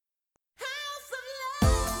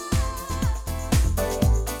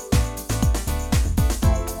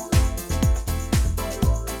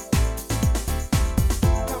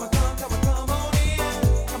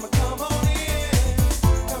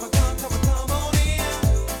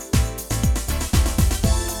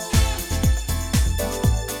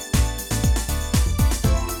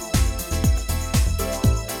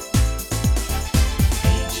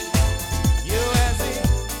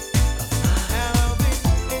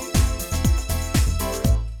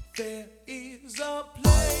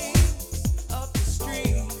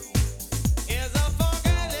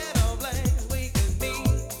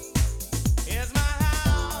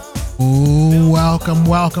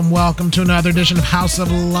welcome to another edition of House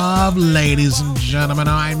of Love, ladies and gentlemen.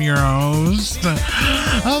 I'm your host, the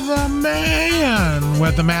man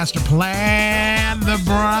with the master plan, the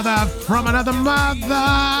brother from another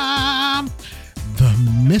mother, the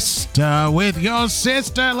mister with your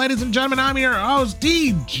sister. Ladies and gentlemen, I'm your host,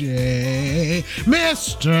 DJ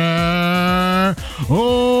Mr.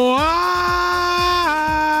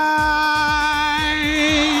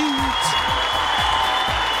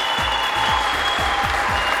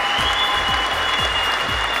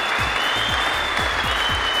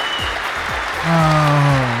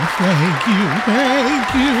 Oh, thank you.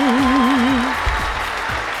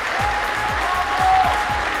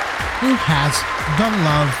 Who has the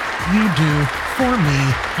love you do for me?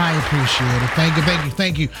 I appreciate it.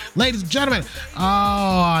 Thank you. Ladies and gentlemen,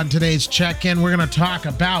 on today's check-in, we're going to talk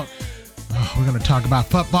about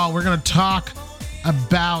football. We're going to talk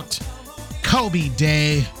about Kobe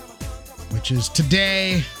Day, which is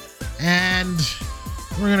today, and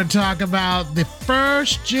we're going to talk about the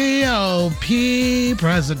first GOP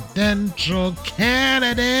presidential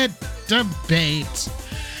candidate debate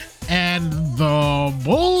and the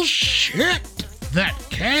bullshit that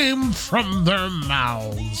came from their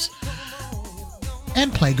mouths.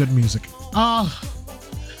 And play good music.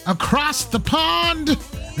 Across the pond,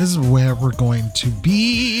 this is where we're going to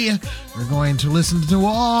be. We're going to listen to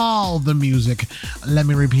all the music. Let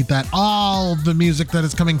me repeat that. All the music that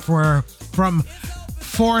is coming from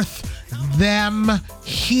forth them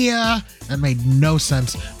here. That made no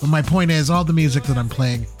sense. But my point is, all the music that I'm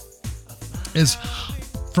playing is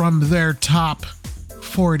from their top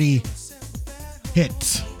 40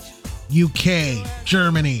 hits. UK,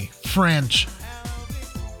 Germany, France,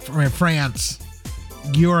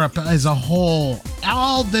 Europe as a whole.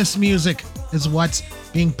 All this music is what's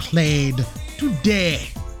being played today.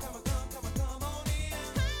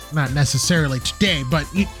 Not necessarily today, but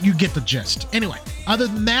you get the gist. Anyway, other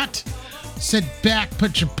than that, sit back,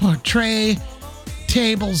 put your tray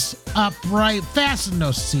tables upright, fasten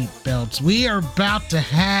those seat belts. We are about to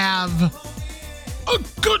have a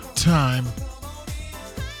good time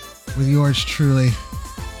with yours truly.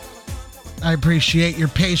 I appreciate your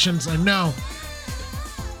patience. I know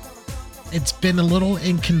it's been a little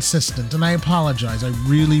inconsistent, and I apologize. I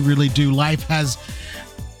really do. Life has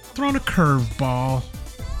thrown a curveball,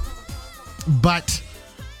 but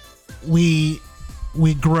we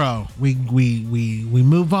grow. We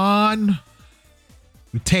move on.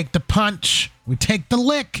 We take the punch. We take the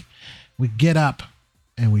lick. We get up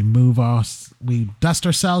and we move off. We dust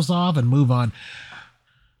ourselves off and move on.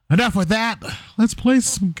 Enough with that. Let's play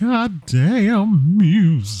some goddamn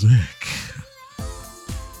music.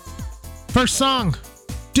 First song,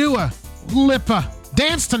 Dua Lipa,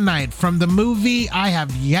 Dance Tonight, from the movie I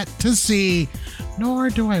have yet to see, nor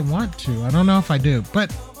do I want to. I don't know if I do,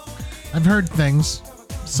 but I've heard things.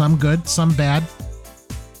 Some good, some bad.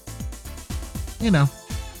 You know.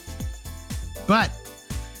 But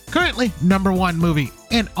currently, number one movie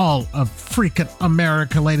in all of freaking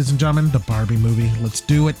America, ladies and gentlemen, the Barbie movie. Let's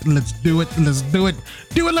do it.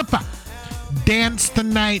 Dua Lipa, Dance the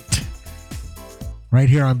Night, right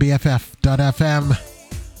here on BFF.FM.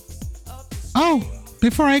 Oh,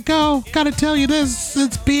 before I go, gotta tell you this.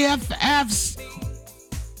 It's BFF's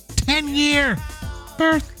 10-year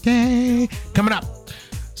birthday coming up.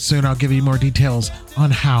 Soon I'll give you more details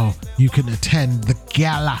on how you can attend the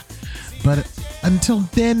gala. But until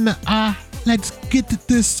then, let's get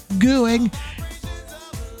this going.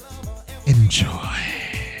 Enjoy.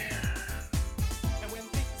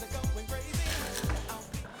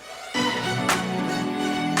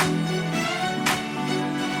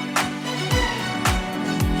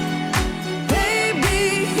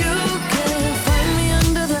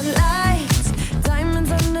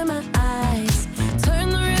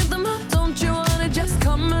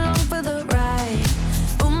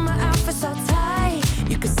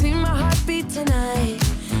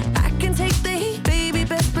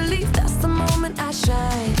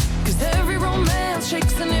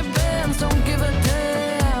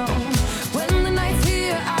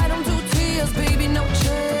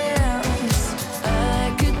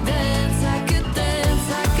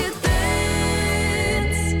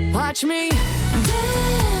 Watch me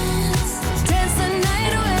dance, dance the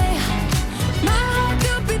night away. My heart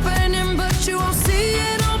could be burning, but you won't see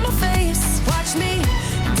it on my face. Watch me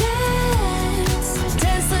dance,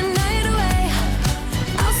 dance the night away.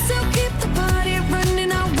 I'll still keep the party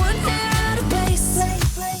running, I wouldn't get out of place.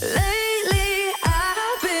 Lately,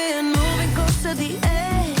 I've been moving close to the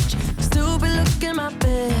edge, still be looking my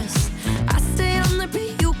best. I stay on the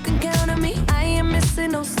beat, you can count on me, I ain't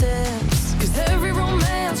missing no steps. Cause every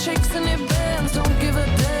romance shakes and it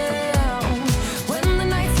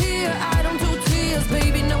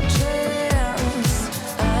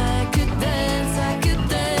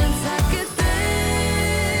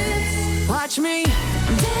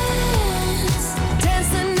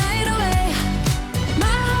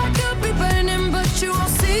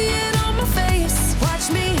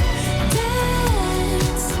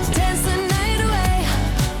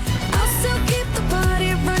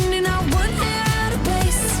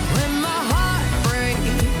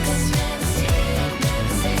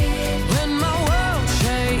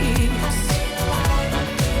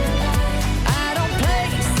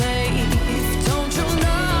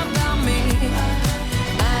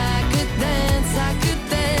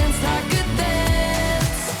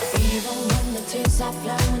I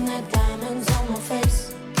fly when the diamonds on my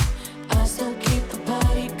face. I still keep the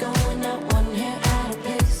party going, not one hair out of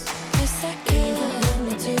place. Yes, I can. Even when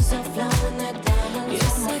the tears are flowing, the diamonds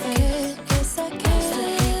on my face. Yes, I can. I still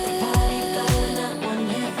keep the party going, not one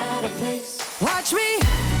hair out of place. Watch me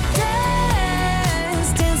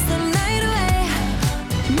dance, dance the night away.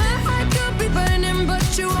 My heart could be burning, but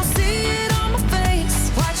you won't see it on my face.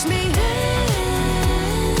 Watch me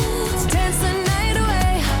dance, dance the night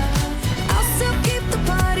away. I'll still keep the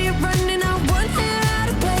party running, not one hair out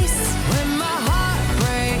of place. When my heart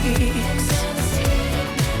breaks,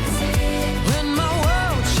 when my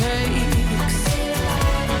world shakes,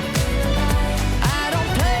 I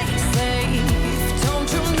don't play safe. Don't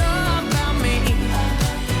you know about me?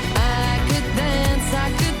 I could dance, I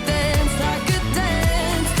could dance, I could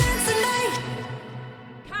dance, dance the night.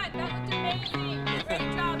 Cut, that looked amazing. Great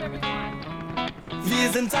job, everyone.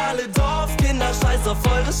 Wir sind alle Dorfkinder, scheiß auf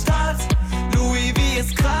eure Stadt. Louis V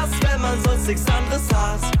ist krass, wenn man sonst nichts anderes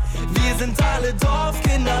hat. Wir sind alle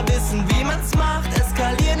Dorfkinder, wissen wie man's macht.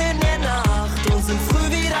 Eskalieren in der Nacht und sind früh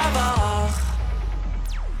wieder wach.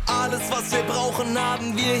 Alles was wir brauchen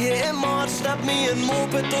haben wir hier im Ort. Schnapp mir ein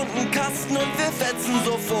Moped und einen Kasten und wir fetzen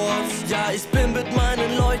sofort. Ja, ich bin mit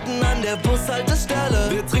meinen Leuten an der Bushaltestelle.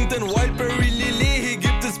 Wer trinkt den Wildberry Lillet? Hier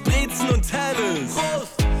gibt es Brezen und Helles.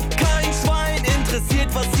 Prost! Kein Schwein interessiert,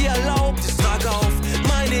 was ihr erlaubt. Ich trage auf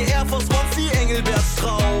meine Air Force Ones, die Engelbert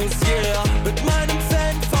Strauß. Yeah, mit meinem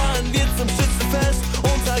Fan fahren wir zum Schützenfest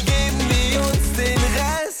und da geben wir uns den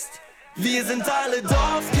Rest. Wir sind alle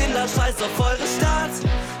Dorfkinder, scheiß auf eure Stadt.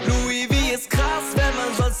 Louis V ist krass, wenn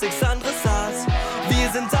man sonst nichts anderes hat. Wir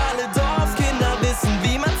sind alle Dorfkinder, wissen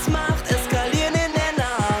wie man's macht. Eskalieren in der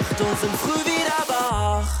Nacht und sind früh wieder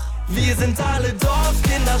wach. Wir sind alle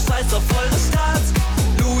Dorfkinder, scheiß auf eure Stadt.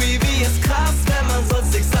 Louis V ist krass, wenn man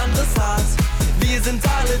sonst nichts anderes hat. Wir sind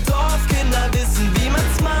alle Dorfkinder, wissen wie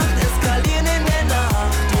man's macht. Eskalieren in der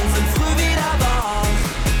Nacht und sind früh wieder wach.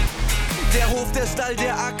 Der Hof, der Stall,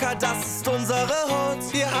 der Acker, das ist unsere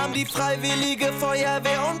Hut. Wir haben die freiwillige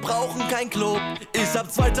Feuerwehr und brauchen kein Club. Ich hab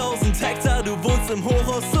 2000 Hektar, du wohnst im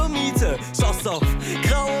Hochhaus zur Miete. Schaust auf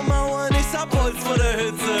graue Mauern, ich hab Holz vor der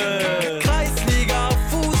Hitze. Kreisliga,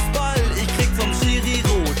 Fußball, ich krieg vom Schiri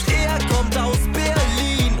rot. Er kommt aus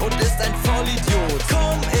Berlin und ist ein Vollidiot.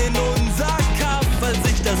 Komm in unser Kaff, weil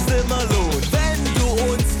sich das immer lohnt. Wenn du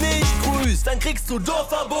uns nicht grüßt, dann kriegst du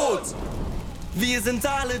Dorfverbot. Wir sind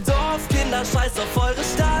alle Dorfkinder, scheiß auf eure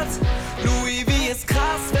Stadt. Louis V ist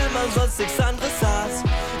krass, wenn man sonst nichts anderes hat.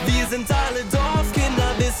 Wir sind alle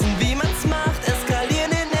Dorfkinder, wissen wie man's macht.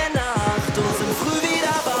 Eskalieren in der Nacht und sind früh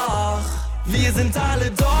wieder wach. Wir sind alle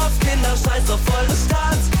Dorfkinder, scheiß auf eure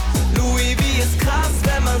Stadt. Louis V ist krass,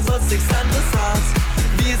 wenn man sonst nichts anderes hat.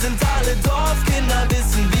 Wir sind alle Dorfkinder,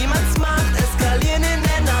 wissen wie man's macht. Eskalieren in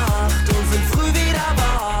der Nacht und sind früh wieder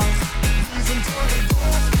wach. Wir sind alle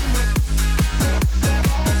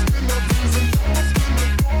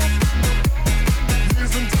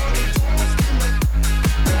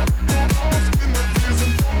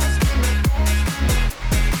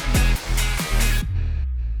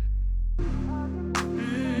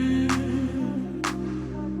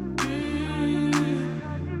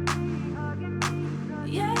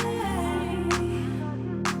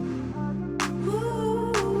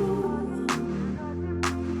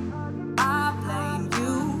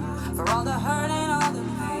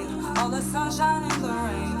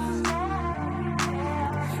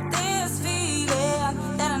This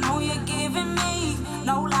feeling that I know you're giving me,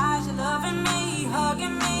 no lies, you're loving me,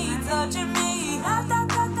 hugging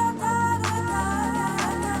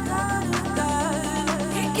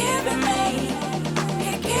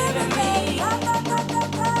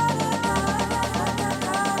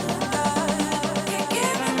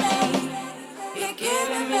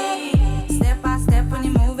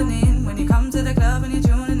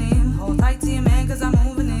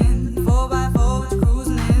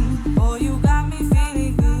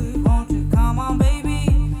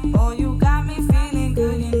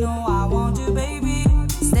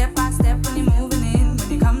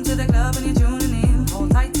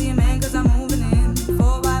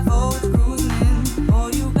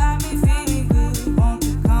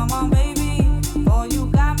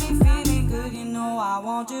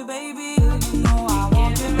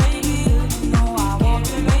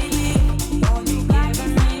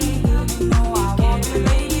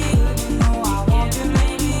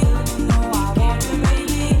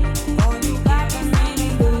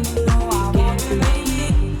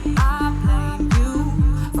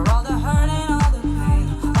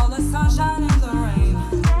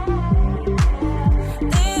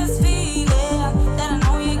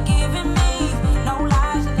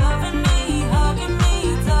me.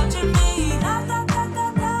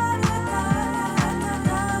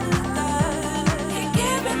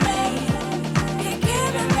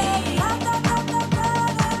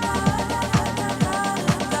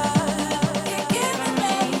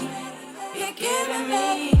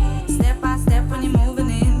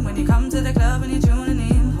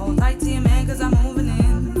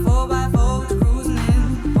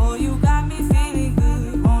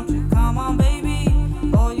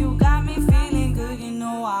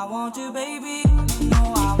 want you, baby. You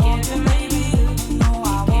know I want you, baby. You know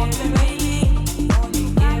I want you, baby. Oh, you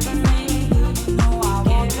giving me. You know I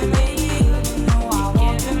want you, baby. You know I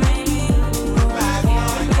want you, baby. You know I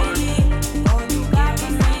want you, baby. Oh, you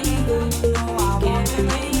giving me. You know I want you,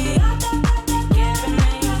 baby. Giving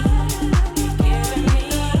me. Giving me.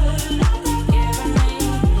 Giving me.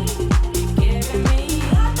 Giving me.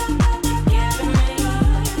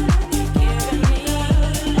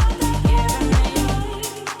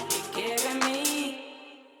 Giving me.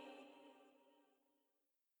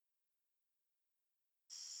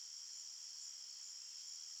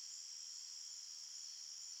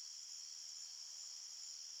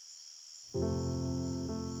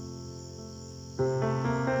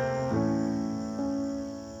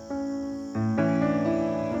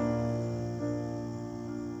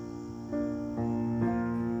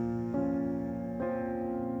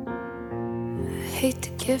 Hate to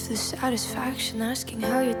give the satisfaction asking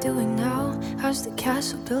how you're doing now. How's the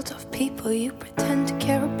castle built of people you pretend to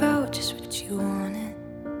care about? Just what you wanted.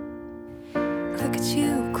 Look at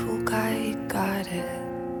you, cool guy, you got it.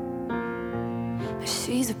 I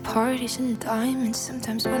see the parties and diamonds.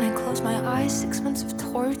 Sometimes when I close my eyes, 6 months of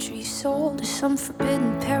torture you sold to some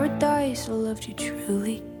forbidden paradise. I loved you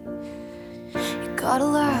truly. You gotta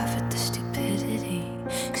laugh at the stupidity,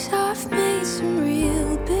 'cause I've made some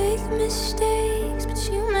real big mistakes, but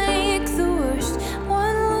you make the worst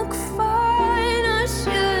one look fine. I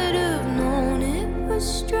should have known it was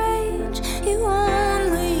strange. You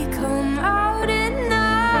only come out at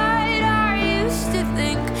night. I used to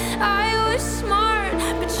think I was smart,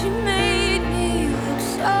 but you made me look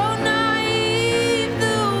so naive.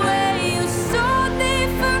 The way you sold me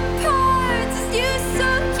for parts as you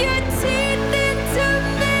sunk your teeth into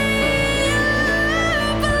me.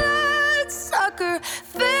 Bloodsucker,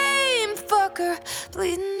 fame fucker,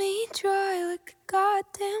 bleeding me dry like a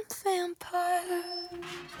goddamn vampire.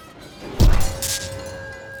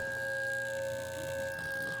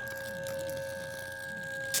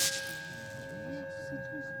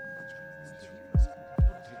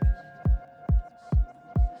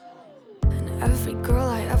 Every girl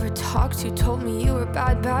I ever talked to told me you were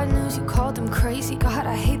bad news. You called them crazy. God,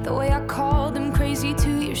 I hate the way I called them crazy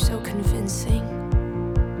too. You're so convincing.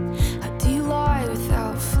 How do you lie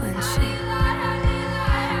without flinching?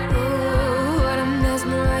 Ooh, what a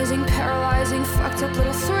mesmerizing, paralyzing, fucked up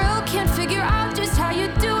little thrill. Can't figure out just how you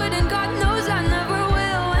do it, and God knows I never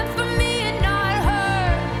will. And for me and not her,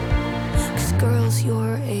 'cause girls your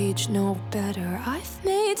age know better. I've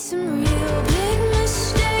made some real big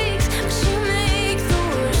mistakes, but you make the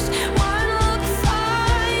worst one look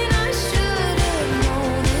fine. I should have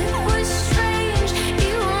known it was strange.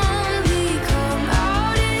 You only come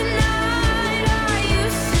out at night. I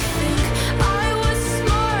used to think I was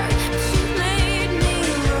smart, but you made me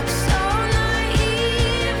look so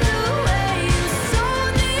naive. The way you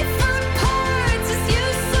sold me for parts as you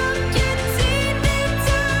sunk your teeth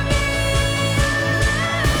into me.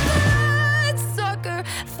 Bloodsucker,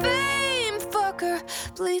 fame fucker,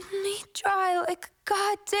 bleeding me dry like a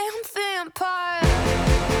goddamn vampire.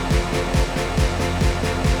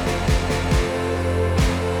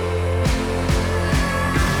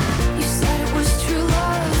 You said it was true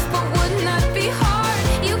love, but wouldn't that be hard?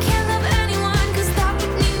 You can't love anyone, 'cause that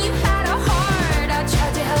would mean you had a heart. I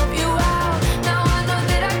tried to help you out, now I know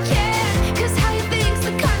that I can't, 'cause how you think's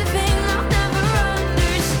the kind of thing I'll never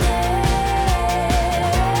understand.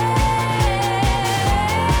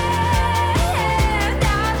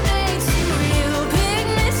 I've made some real big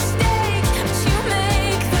mistakes, but you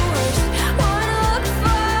make the worst one look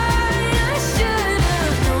fine. I should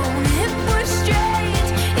have known it was strange.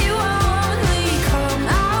 You only come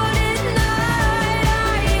out at night.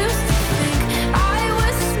 I used to think I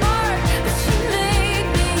was smart, but you made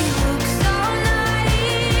me look so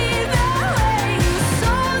naive. The way you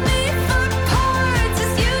sold me for parts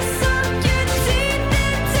as you sunk your teeth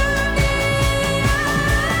into me.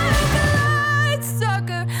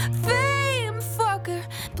 Bloodsucker, fame fucker,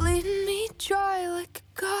 bleeding me dry like a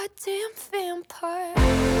goddamn vampire.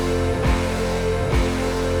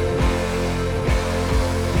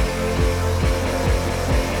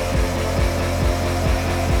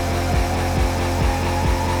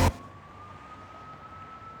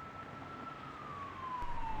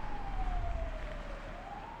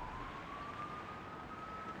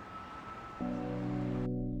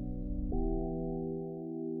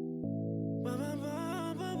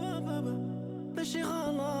 ماشي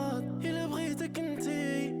غلط إلا بغيتك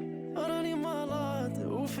انتي راني مالات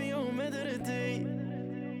وفي يوم درتي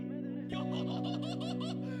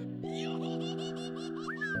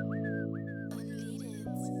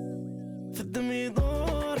في الدم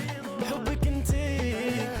يدور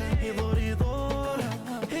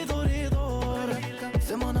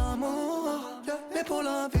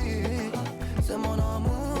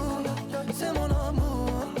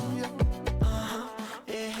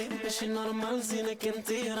ماشي نورمال زينك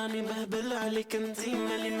انتي راني مهبل عليك انتي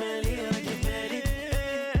مالي راكي بالي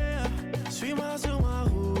شوي معزوم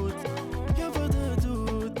عهود يا فضل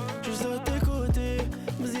دود جوز tes côtés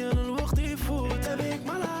مزيان الوقت يفوت ابيك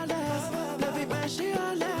مال علاس لبيك ماشي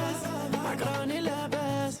علاس معك راني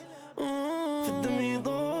لاباس في الدم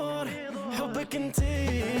يدور حبك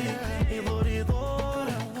انتي يدور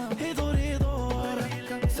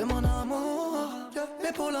C'est mon amour,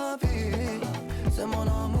 et pour la vie. C'est mon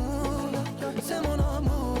amour, c'est mon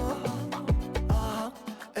amour. Ah,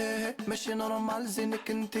 mais c'est normal, Zinek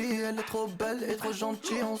Nti. Elle est trop belle et trop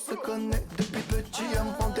gentille. On se connaît depuis petit, elle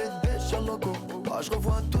me rend déjà logo. Ah, je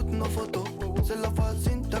revois toutes nos photos. C'est la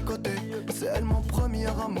voisine d'à côté. C'est elle mon premier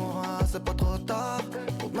amour. Ah, c'est pas trop tard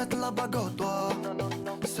pour te mettre la bague au doigt.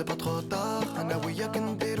 C'est pas trop tard, أنا وياك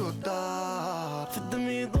نديرو دار. في الدم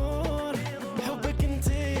يدور حبك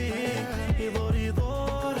انتي يدور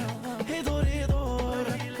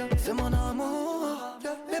C'est mon amour,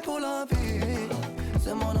 et pour la vie.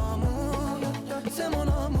 C'est mon amour, c'est mon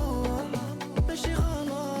amour. ماشي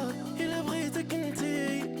غلط إلا بغيتك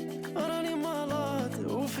انتي راني مالات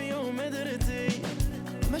وفي يوم درتي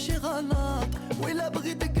ماشي غلط وإلا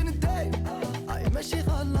بغيتك انتي أي ماشي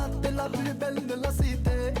غلط t'es la plus belle de la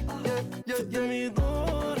cité. دم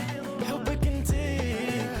يدور حبك انتي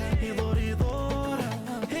يدور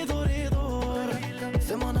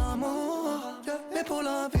C'est mon amour, et pour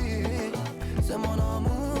la vie. C'est mon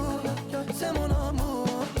amour, c'est mon amour.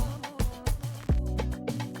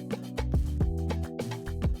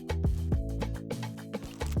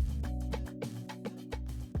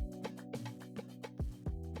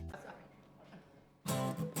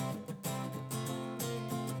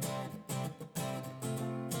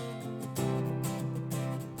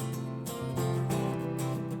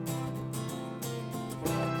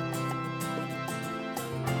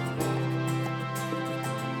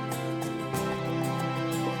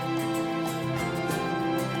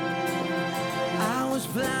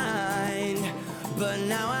 Blind, but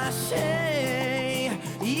now I say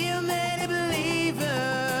you made a believer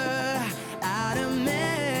out of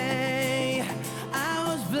me. I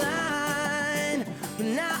was blind, but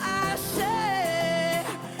now I say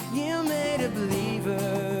you made a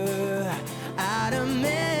believer out of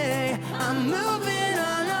me. I'm moving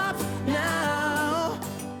on up now,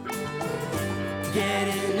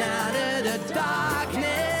 getting out of the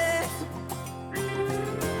darkness.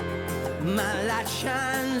 My light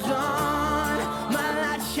shines on, my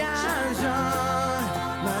light shines on,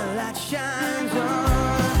 my light shines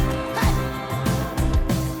on.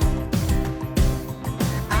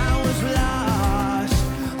 I was lost,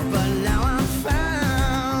 but now I'm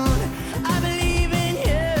found. I believe in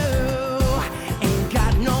you, ain't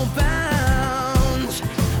got no bounds.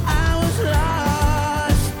 I was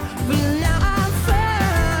lost, but now I'm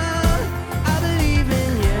found. I believe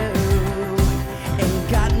in you, ain't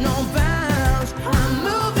got no bounds. I'm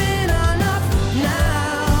moving on up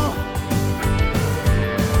now,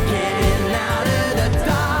 getting out of the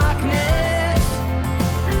darkness.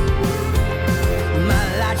 My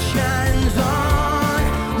light shines on,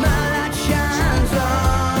 my light shines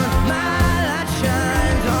on, my light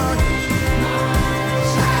shines on.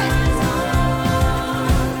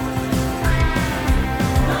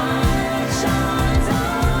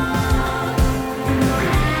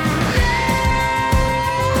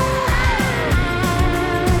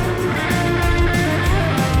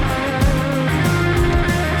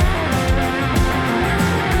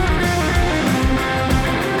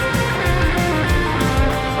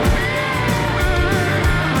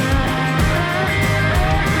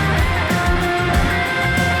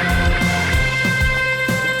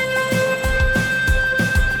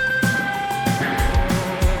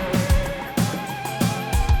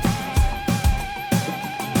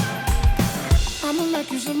 I'ma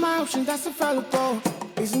make use of my options, that's available.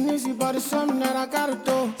 Isn't easy, but it's something that I gotta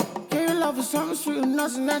do. Yeah, your love is something sweet and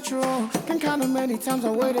nothing natural. Can count how many times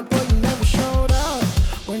I waited, but you never showed up.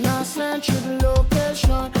 When I sent you the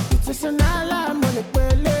location, you just an ally, money,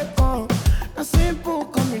 on. A simple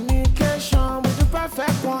communication with the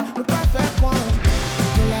perfect one, the perfect one.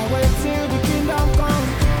 Will I wait till the kingdom come?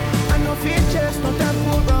 I know fear just not that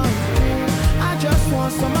full run. I just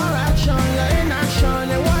want some more action, you're in action,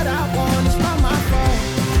 and what I want is not my fault.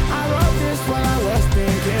 I wrote this while I was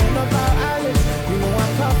thinking about Alice. You know I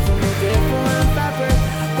come from a different fabric,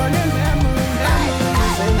 burning memories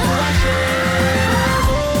into ashes.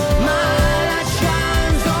 My light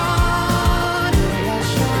shines on,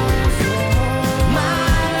 my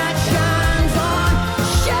light shines on,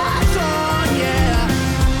 shines on, yeah.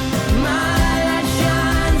 My light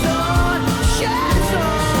shines on, shines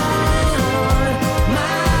on,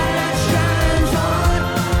 my light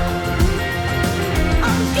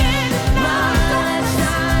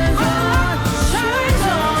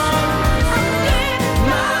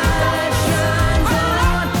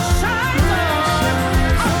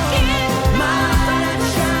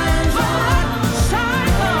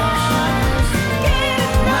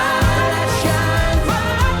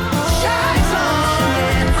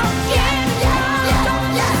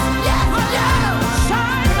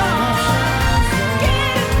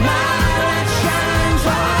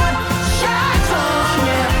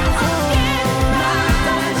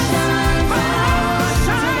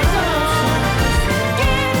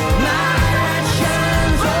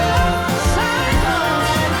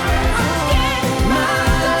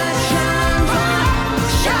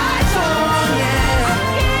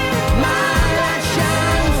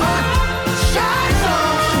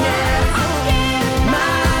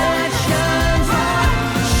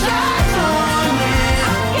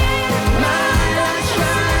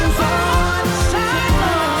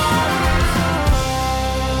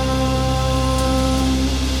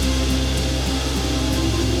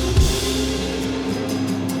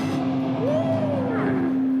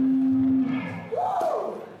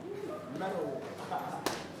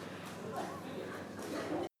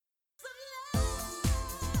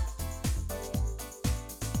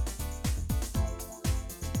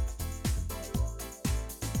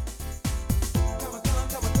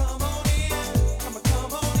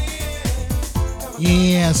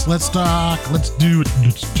Yes, let's talk. Let's do it.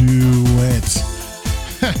 Let's do it.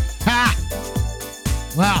 Ha!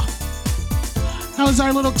 Wow. That was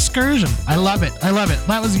our little excursion. I love it. I love it.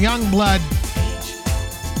 That was Youngblood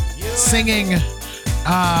singing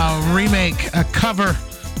a remake, a cover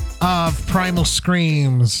of Primal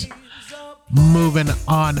Scream's Moving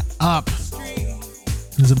On Up.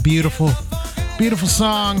 It's a beautiful, beautiful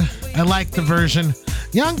song. I like the version.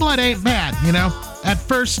 Youngblood ain't bad, you know. At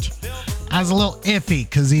first, I was a little iffy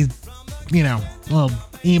because he's, you know, a little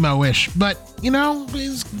emo-ish. But, you know,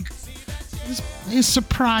 he's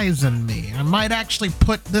surprising me. I might actually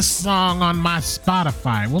put this song on my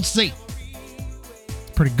Spotify. We'll see.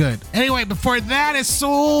 It's pretty good. Anyway, before that is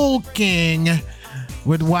Soul King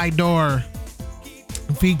with Wydor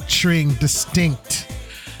featuring Distinct.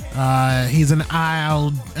 He's an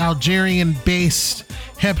Algerian-based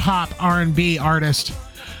hip-hop R&B artist.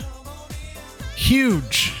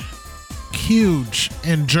 Huge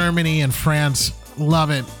in Germany and France. Love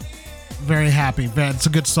it. Very happy. It's a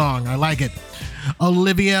good song. I like it.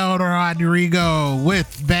 Olivia Rodrigo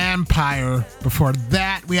with Vampire. Before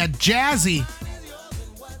that, we had Jazzy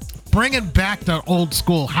bringing back the old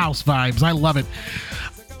school house vibes. I love it.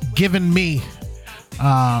 Giving Me,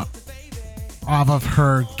 off of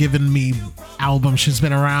her Giving Me album. She's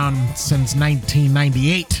been around since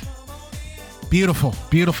 1998. Beautiful,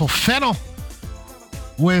 beautiful. Fennel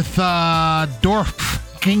with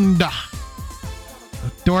Dorfkinder.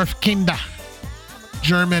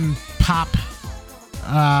 German pop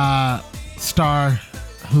star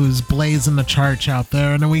who's blazing the charts out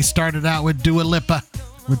there. And then we started out with Dua Lipa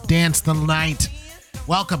with Dance the Night.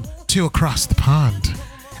 Welcome to Across the Pond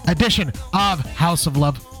edition of House of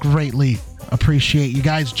Love. Greatly appreciate you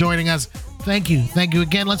guys joining us. Thank you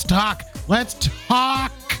again. Let's talk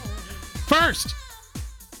first.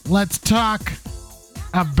 Let's talk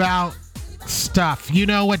about stuff. You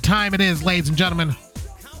know what time it is, ladies and gentlemen.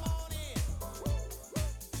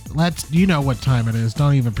 You know what time it is.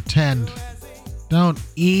 Don't even pretend. Don't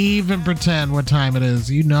even pretend what time it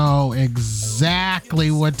is. You know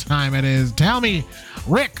exactly what time it is. Tell me,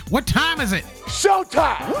 Rick, what time is it?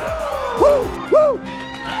 Showtime! Woo! Woo!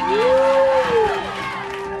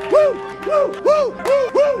 Woo! Woo! Woo! Woo!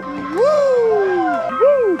 Woo!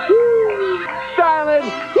 Woo! Silent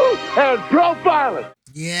and profiling.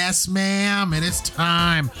 Yes, ma'am. It is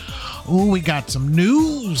time. Oh, we got some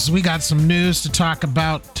news. We got some news to talk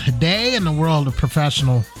about today in the world of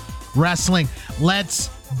professional wrestling. Let's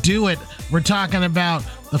do it. We're talking about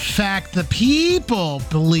the fact that people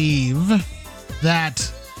believe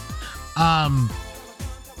that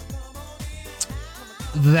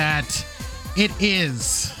that it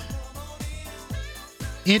is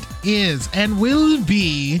and will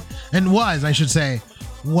be and was, I should say,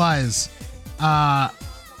 was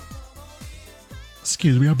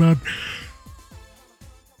excuse me, I'm bad.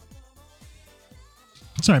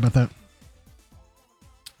 Sorry about that.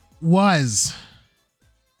 Was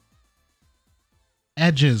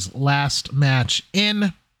Edge's last match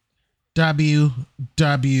in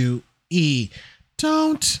WWE.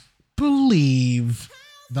 Don't believe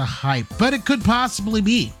the hype, but it could possibly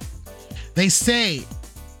be. They say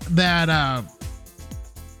that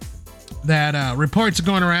reports are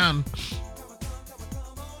going around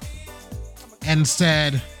and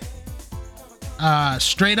said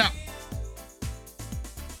straight up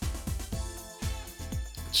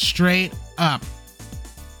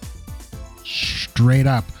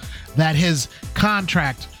that his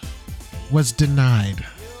contract was denied.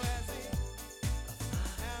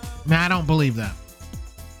 Now, I don't believe that.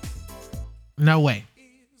 No way.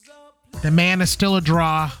 The man is still a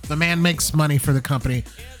draw. The man makes money for the company.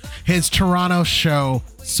 His Toronto show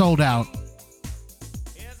sold out.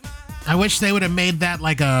 I wish they would have made that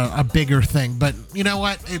like a bigger thing, but you know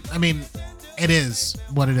what? It is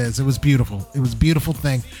what it is. It was beautiful. It was a beautiful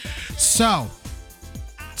thing. So,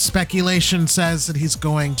 speculation says that he's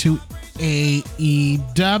going to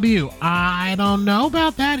AEW. I don't know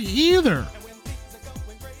about that either.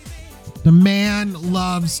 The man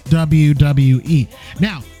loves WWE.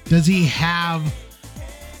 Now, does he have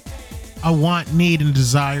a want, need, and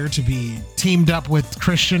desire to be teamed up with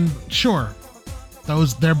Christian? Sure.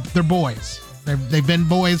 They're boys. They've been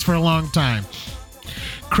boys for a long time.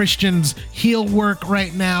 Christian's heel work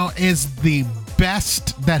right now is the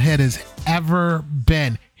best that it has ever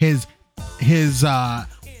been. His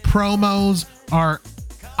promos are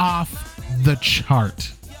off the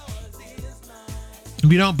chart. If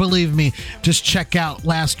you don't believe me, just check out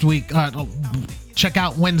check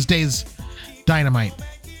out Wednesday's Dynamite.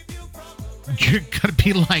 You're gonna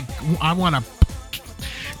be like, I want to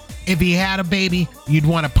If he had a baby, you'd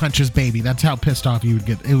want to punch his baby. That's how pissed off you would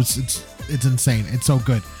get. It's insane. It's so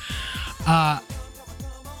good.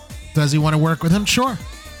 Does he want to work with him? Sure.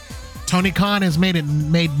 Tony Khan has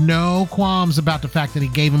made no qualms about the fact that he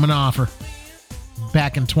gave him an offer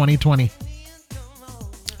back in 2020.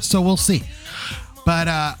 So we'll see. But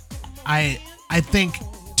I think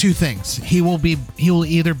two things. He will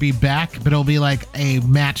either be back, but it'll be like a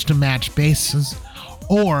match to match basis,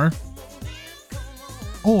 or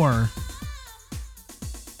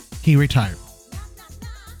he retired.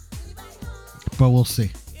 But we'll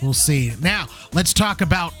see. We'll see. Now, let's talk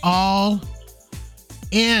about All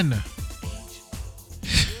In.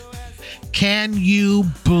 Can you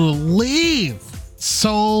believe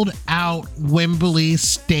sold out Wembley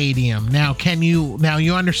Stadium? Now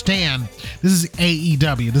you understand this is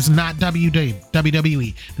AEW. This is not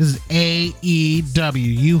WWE. This is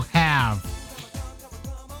AEW.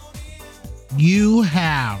 You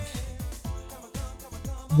have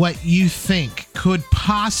what you think could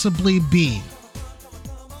possibly be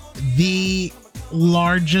the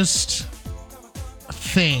largest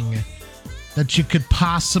thing that you could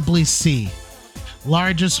possibly see.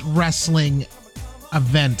 Largest wrestling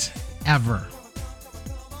event ever.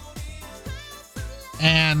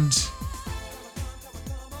 And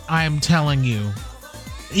I'm telling you,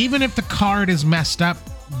 even if the card is messed up,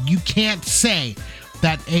 you can't say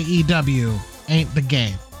that AEW ain't the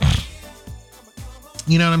game.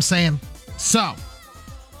 You know what I'm saying? So,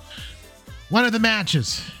 one of the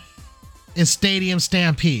matches is Stadium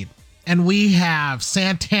Stampede. And we have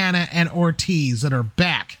Santana and Ortiz that are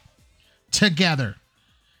back together.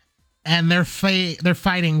 And they're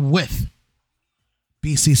fighting with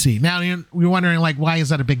BCC. Now, you're wondering, like, why is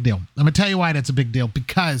that a big deal? I'm going to tell you why that's a big deal.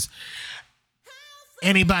 Because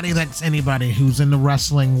anybody who's in the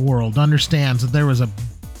wrestling world understands that there was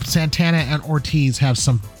Santana and Ortiz have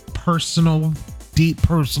some deep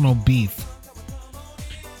personal beef.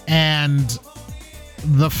 And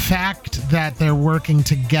the fact that they're working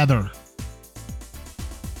together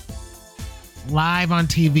live on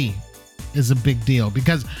TV is a big deal,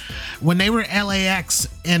 because when they were LAX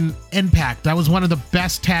and Impact, that was one of the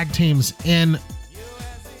best tag teams in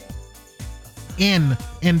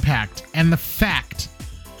Impact. And the fact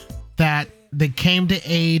that they came to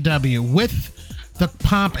AEW with the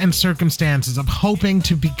pomp and circumstances of hoping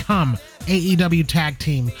to become AEW tag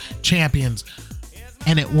team champions,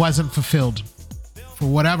 and it wasn't fulfilled for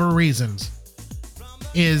whatever reasons,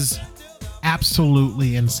 is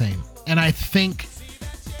absolutely insane. And I think,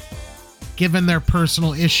 given their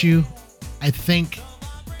personal issue, I think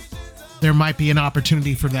there might be an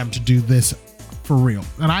opportunity for them to do this for real.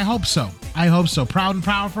 And I hope so. Proud and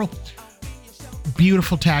Powerful,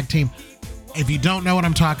 beautiful tag team. If you don't know what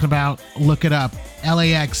I'm talking about, look it up.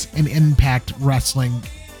 LAX and Impact Wrestling,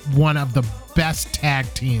 one of the best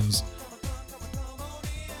tag teams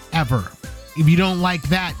ever. If you don't like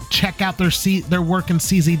that, check out their work in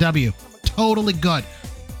CZW. Totally good.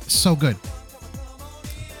 So good.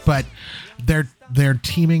 But they're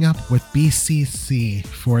teaming up with BCC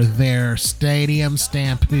for their Stadium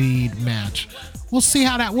Stampede match. We'll see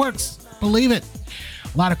how that works. Believe it.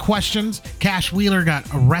 A lot of questions. Cash Wheeler got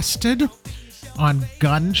arrested on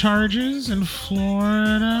gun charges in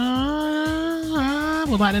Florida.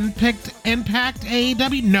 Will that impact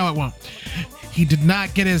AEW? No, it won't. He did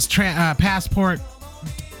not get his passport,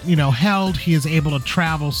 held. He is able to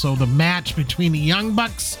travel, so the match between the Young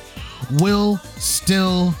Bucks will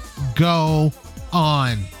still go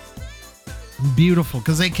on. Beautiful,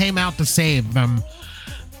 because they came out to save them,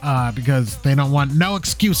 because they don't want no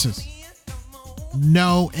excuses.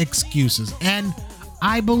 No excuses. And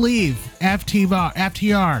I believe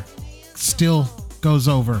FTR still goes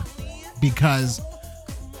over, because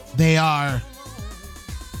they are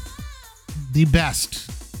the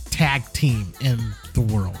best tag team in the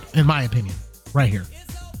world, in my opinion, right here.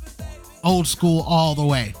 Old school all the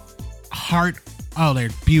way. They're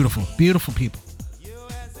beautiful, beautiful people.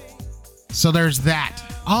 So there's that.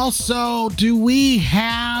 Also, do we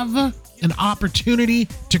have an opportunity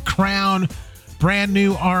to crown brand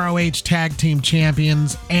new ROH tag team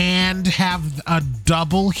champions and have a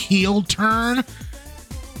double heel turn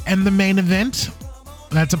in the main event?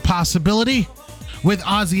 That's a possibility, with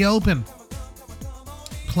Aussie Open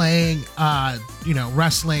playing,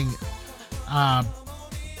 wrestling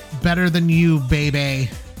Better Than You, baby.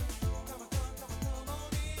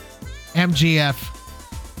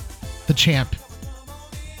 MGF, the champ,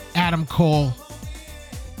 Adam Cole.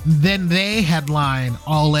 Then they headline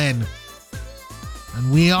All In.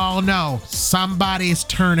 And we all know somebody's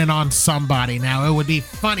turning on somebody. Now, it would be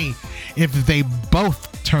funny if they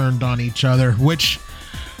both turned on each other, which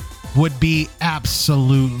would be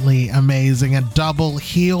absolutely amazing. A double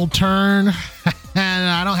heel turn. And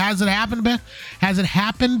I don't, has it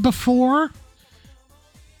happened before?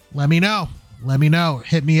 Let me know.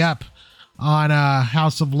 Hit me up on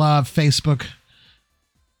House of Love Facebook's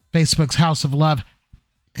House of Love.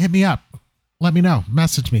 Hit me up. Let me know.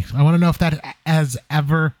 Message me. I want to know if that has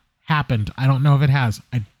ever happened. I don't know if it has.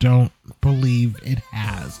 I don't believe it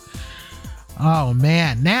has. Oh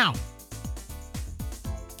man. Now,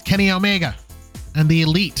 Kenny Omega and the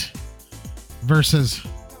Elite versus,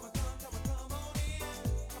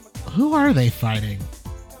 who are they fighting?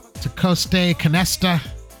 Takoste Canesta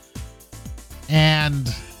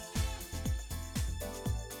and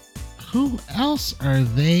who else are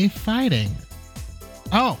they fighting?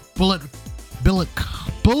 Oh, Bullet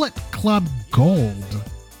Club Gold.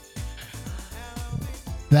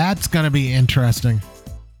 That's going to be interesting.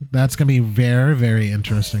 That's going to be very, very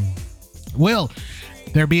interesting. Will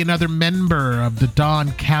there be another member of the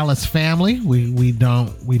Don Callis family? We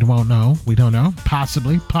don't know. We don't know.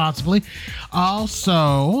 Possibly.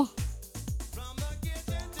 Also,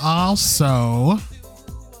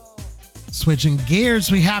 switching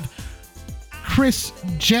gears, we have Chris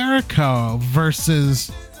Jericho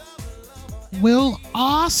versus Will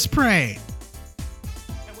Ospreay.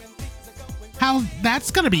 How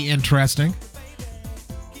that's going to be interesting.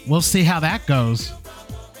 We'll see how that goes.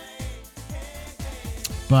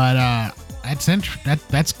 But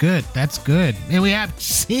that's good. That's good. And we have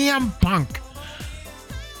CM Punk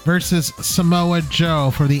versus Samoa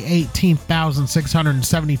Joe for the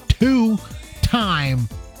 18,672 time.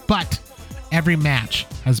 But every match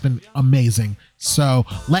has been amazing. So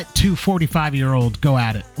let two 45-year-olds go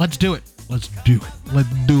at it. Let's do it.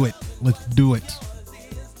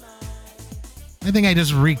 I think I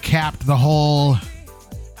just recapped the whole.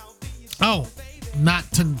 Oh, not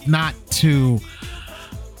to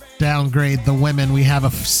downgrade the women. We have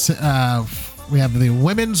the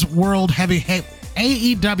Women's World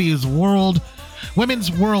AEW's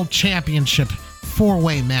Women's World Championship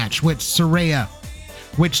 4-way match with Saraya,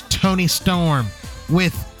 with Toni Storm,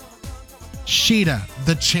 with Sheeta,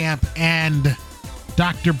 the champ, and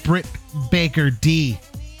Dr. Britt Baker, DMD,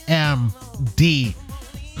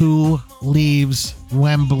 who leaves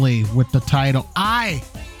Wembley with the title. I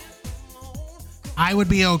would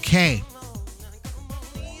be okay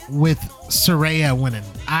with Saraya winning.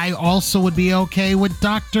 I also would be okay with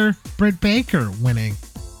Dr. Britt Baker winning.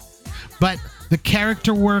 But the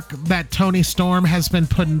character work that Toni Storm has been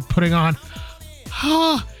putting on,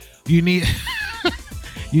 you need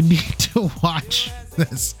you need to watch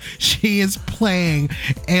this. She is playing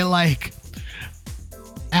a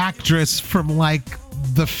actress from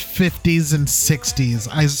the 50s and 60s.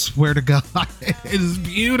 I swear to God, it is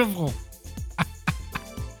beautiful.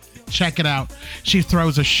 Check it out. She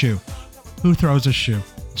throws a shoe. Who throws a shoe?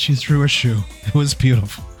 She threw a shoe. It was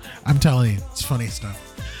beautiful. I'm telling you, it's funny stuff.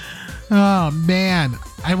 Oh man,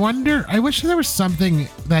 I wish there was something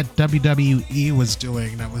that WWE was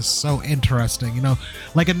doing that was so interesting,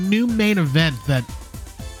 like a new main event that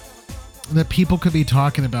people could be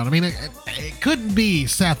talking about. I mean, it couldn't be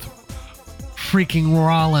Seth freaking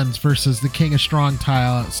Rollins versus the King of Strong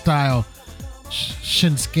style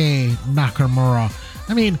Shinsuke Nakamura.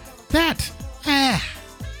 I mean,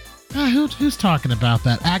 who's talking about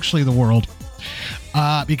that? Actually, the world.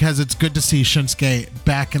 Because it's good to see Shinsuke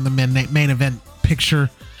back in the main event picture,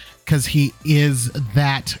 because he is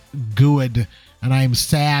that good. And I'm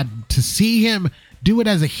sad to see him do it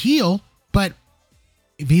as a heel, but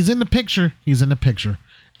if he's in the picture, he's in the picture.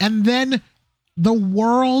 And then the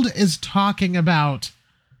world is talking about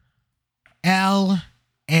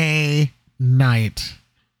L.A. Knight.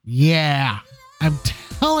 Yeah, I'm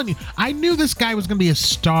telling you, I knew this guy was going to be a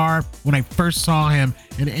star when I first saw him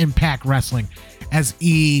in Impact Wrestling as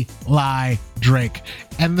Eli Drake.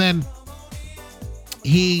 And then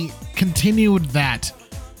he continued that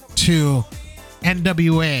to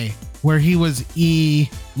NWA, where he was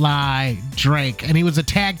Eli Drake, and he was a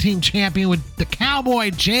tag team champion with the Cowboy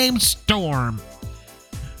James Storm.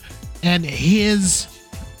 And his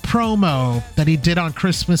promo that he did on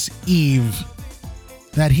Christmas Eve,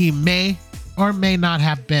 that he may or may not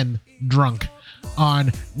have been drunk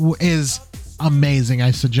on, is amazing.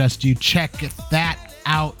 I suggest you check that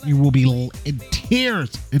out. You will be in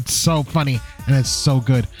tears. It's so funny and it's so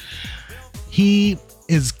good. He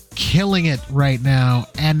is killing it right now,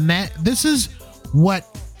 and this is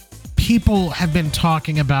what people have been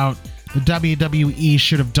talking about. The WWE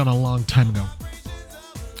should have done a long time ago.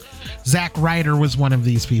 Zack Ryder was one of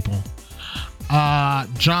these people.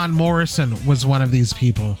 John Morrison was one of these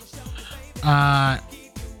people. I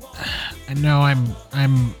know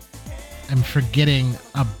I'm am forgetting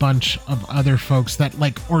a bunch of other folks that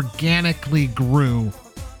like organically grew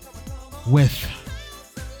with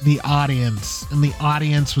the audience, and the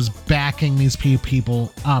audience was backing these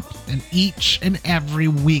people up, and each and every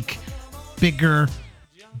week bigger,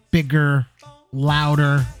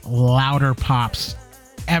 louder pops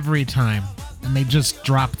every time, and they just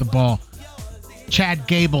dropped the ball. Chad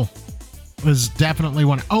Gable was definitely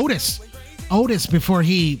one. Otis before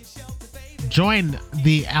he joined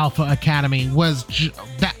the Alpha Academy was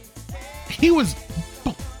he was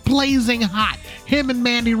blazing hot. Him and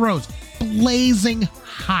Mandy Rose, blazing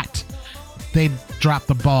hot. They dropped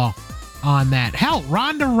the ball on that. Hell,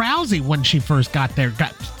 Ronda Rousey, when she first got there,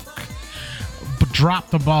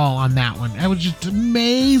 dropped the ball on that one. It was just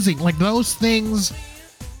amazing. Like those things,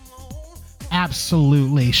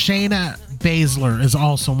 absolutely. Shayna Baszler is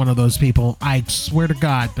also one of those people. I swear to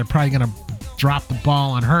God, they're probably going to drop the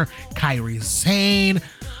ball on her. Kairi Sane.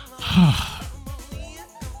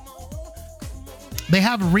 They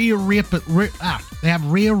have Rhea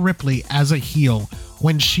Ripley as a heel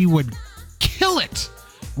when she would kill it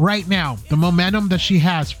right now. The momentum that she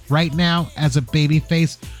has right now as a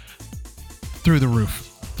babyface, through the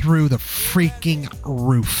freaking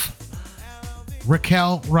roof.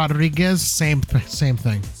 Raquel Rodriguez, same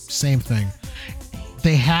thing.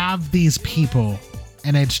 They have these people,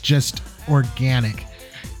 and it's just organic.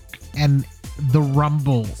 And the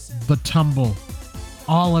rumble, the tumble,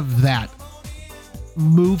 all of that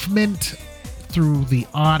movement through the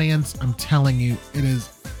audience, I'm telling you, it is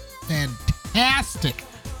fantastic.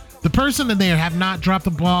 The person that they have not dropped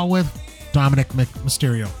the ball with, Dominic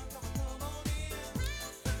Mysterio.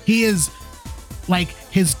 He is like,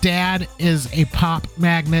 his dad is a pop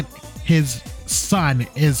magnet. His son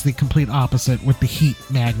is the complete opposite with the heat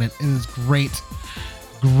magnet. It is great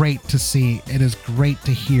to see. It is great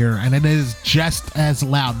to hear. And it is just as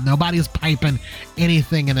loud. Nobody's piping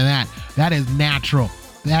anything into that. That is natural.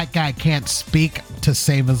 That guy can't speak to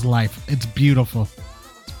save his life. It's beautiful.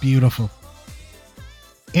 It's beautiful.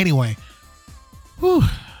 Anyway,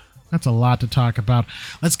 that's a lot to talk about.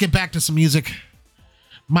 Let's get back to some music.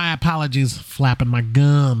 My apologies, flapping my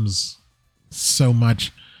gums so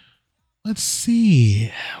much. Let's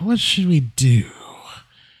see. What should we do?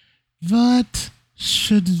 What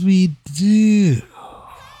should we do?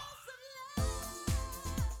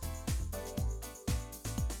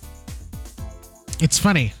 It's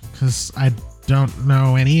funny because I don't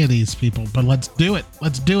know any of these people, but let's do it.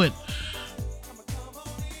 Let's do it.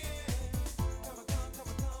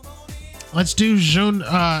 Let's do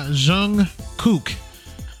Jungkook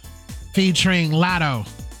featuring Latto.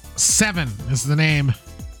 7 is the name.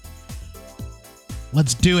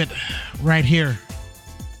 Let's do it right here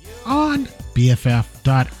on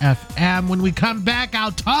BFF.FM. When we come back,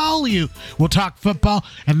 I'll tell you. We'll talk football,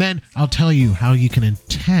 and then I'll tell you how you can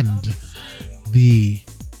attend the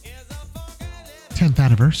 10th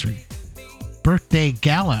anniversary birthday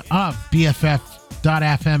gala of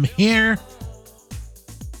BFF.FM here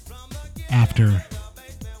after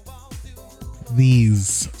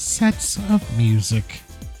these sets of music.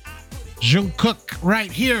 Jungkook right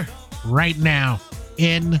here, right now,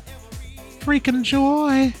 in Freaking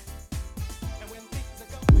Joy.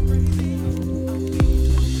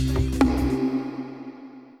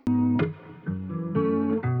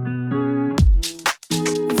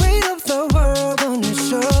 Weight of the world on your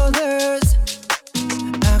shoulders.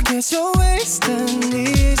 I guess you're wasting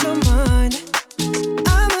ease of mind.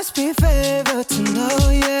 I must be favored to know,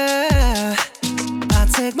 yeah. I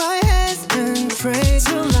take my hands and trace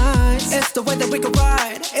your lines. It's the way that we can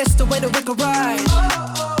ride. It's the way that we can ride.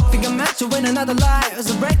 Think I'm meant to win another life,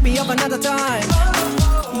 so break me up another time.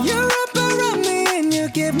 You're up around me and you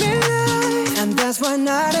give me life, and that's why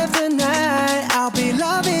night after night I'll be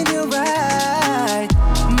loving you right.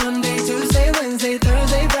 Monday, Tuesday, Wednesday,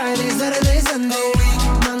 Thursday, Friday, Saturday, Sunday.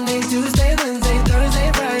 Monday, Tuesday, Wednesday,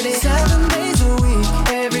 Thursday, Friday. 7 days a week,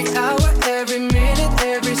 every hour, every minute,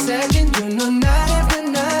 every second. You know, night after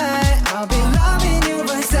night I'll be loving you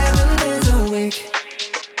right 7 days a week.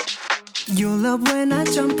 You love when I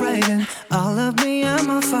jump right in. All of me, I'm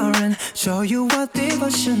a foreign. Show you what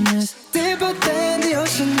devotion is. Deeper than the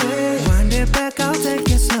ocean is. Wind it back, I'll take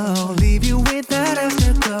it slow. Leave you with that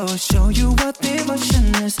afterglow. Show you what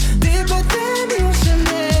devotion is. Deeper than the ocean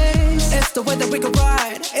is. It's the way that we can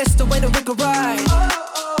ride. It's the way that we can ride.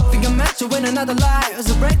 Think I'm meant to win another life,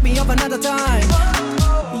 so break me up another time.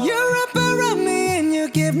 You're up around me and you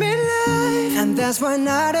give me life, and that's why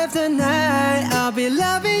night after night I'll be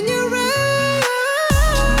loving you right.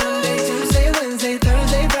 Monday, Tuesday, Wednesday,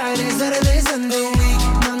 Thursday, Friday, Saturday, Sunday.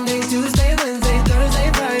 Monday, Tuesday, Wednesday,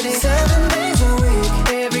 Thursday, Friday.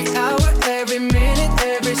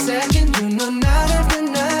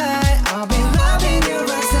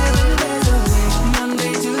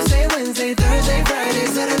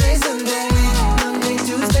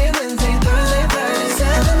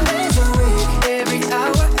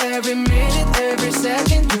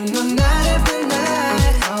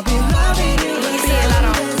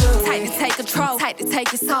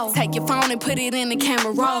 take your phone and put it in the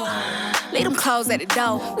camera roll. Leave them clothes at the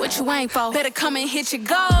door. What you ain't for? Better come and hit your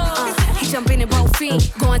goal. He jumping in both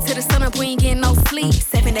feet. Going to the sun up, we ain't getting no sleep.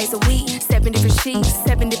 7 days a week, 7 different sheets,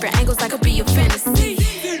 7 different angles, that could be your fantasy.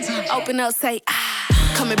 Open up, say,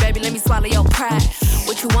 ah. Come here, baby, let me swallow your pride.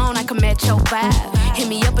 What you want, I can match your vibe. Hit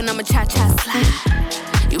me up and I'ma cha-cha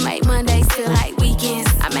slide. You make Mondays feel like weekends.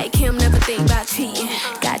 I make him never think about cheating.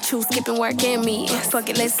 Got you skipping work and me. Fuck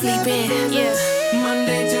it, let's sleep in, yeah.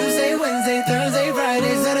 Monday, Tuesday, Wednesday, Thursday,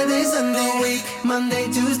 Friday, Saturday, Sunday, week. Monday,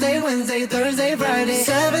 Tuesday, Wednesday, Thursday, Friday,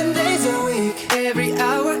 7 days a week. Every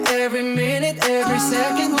hour, every minute, every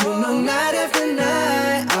second, you know, night after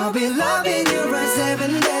night, I'll be loving you right 7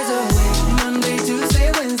 days a week. Monday,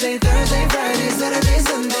 Tuesday, Wednesday, Thursday, Friday, Saturday,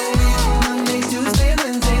 Sunday, week. Monday, Tuesday,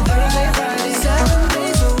 Wednesday, Thursday, Friday, 7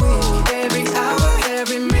 days a week. Every hour,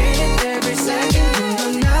 every minute, every second, you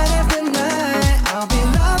know, night after night, I'll be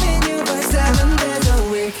loving you right 7 days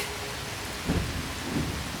a week.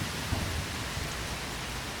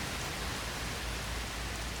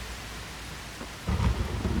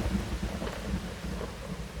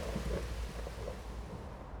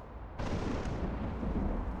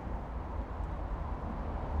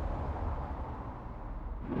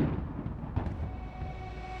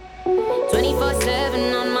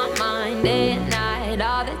 On my mind, day and night,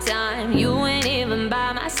 all the time. You ain't even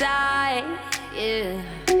by my side, yeah.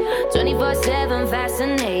 24/7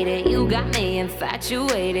 fascinated, you got me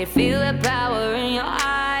infatuated. Feel the power in your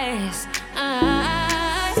eyes.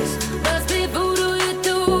 Must be voodoo you're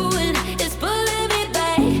doing, it's pulling me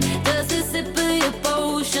back. Just a sip of your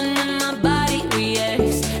potion and my body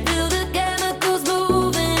reacts. Feel the chemicals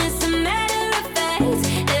moving, it's a matter of fact.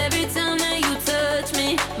 Every time that you touch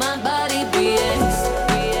me, my body reacts.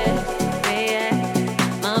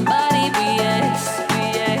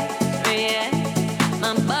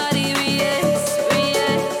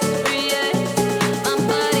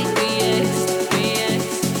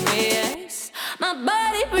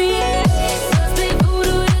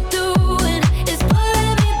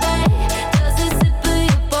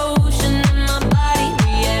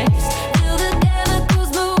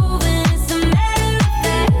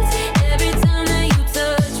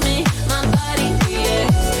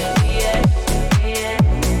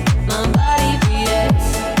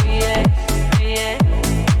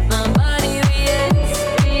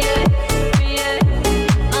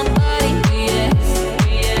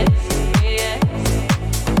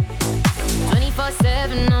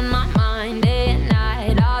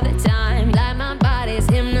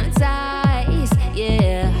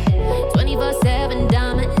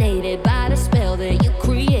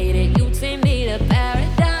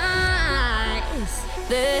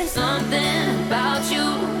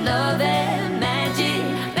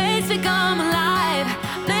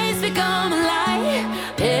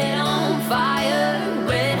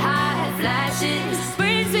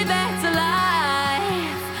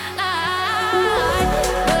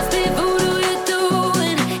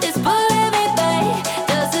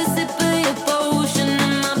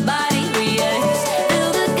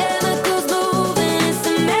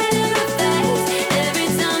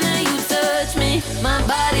 My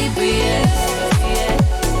body breathes.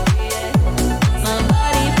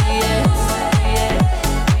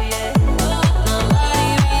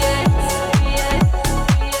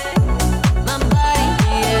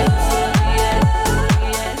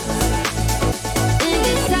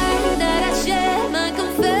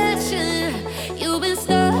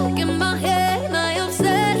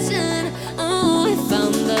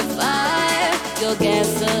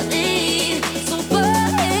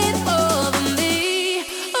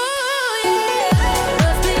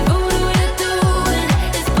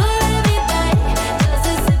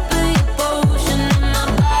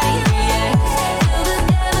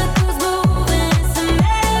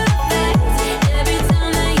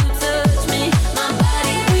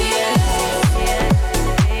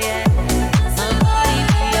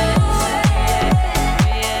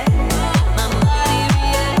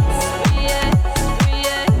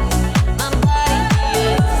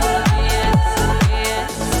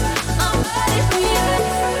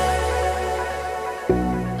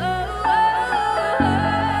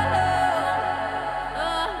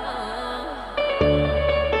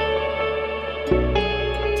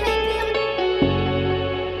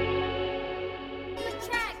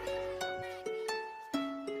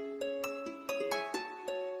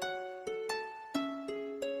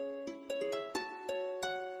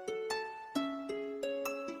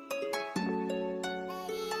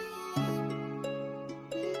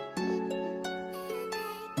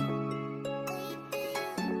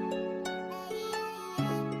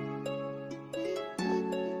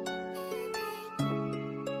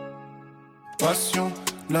 passion.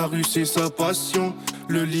 La rue c'est sa passion.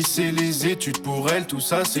 Le lycée, les études pour elle, tout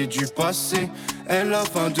ça c'est du passé. Elle a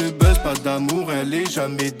faim de buzz, pas d'amour, elle est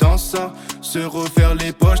jamais dans ça. Se refaire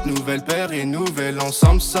les poches, nouvelle paire et nouvel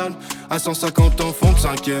ensemble sale. À 150 ans fond de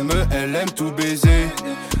 5ème, elle aime tout baiser.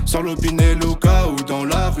 Sans l'opinel au cas où dans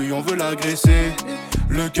la rue on veut l'agresser.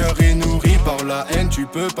 Le cœur est nourri par la haine, tu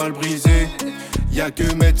peux pas le briser. Y'a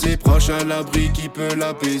que mettre ses proches à l'abri qui peut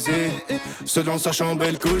l'apaiser. Seul dans sa chambre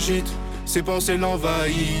elle cogite, ses pensées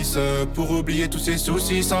l'envahissent. Pour oublier tous ses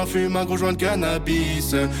soucis, s'enfume un gros joint de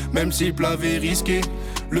cannabis. Même si le plat est risqué,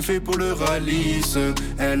 le fait pour le ralice.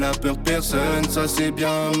 Elle a peur de personne, ça c'est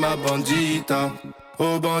bien ma bandita.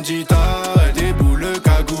 Oh bandita, elle déboule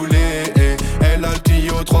cagoulée. Elle a le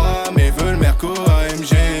Clio 3 mais veut le Merco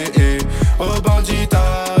AMG. Oh bandita,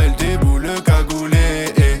 elle déboule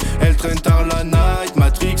cagoulée. Elle traîne tard la night,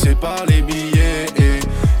 matrixée par les billets.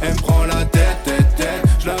 Elle me prend la tête,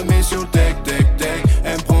 je la mets sur le tech.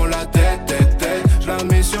 Elle me prend la tête, je la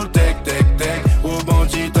mets sur le tech. Oh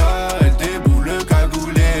bandita, elle déboule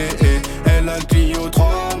cagoulée. Elle a le Clio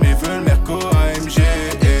 3 mais veut le Merco AMG.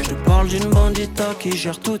 Je parle d'une bandita qui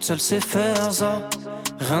gère toute seule, sait faire ça.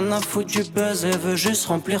 Rien à foutre du buzz, elle veut juste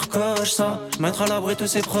remplir coche ça. Mettre à l'abri tous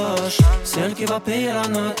ses proches, c'est elle qui va payer la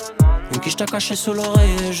note. Une quiche t'a caché sous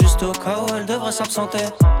l'oreille, juste au cas où elle devrait s'absenter.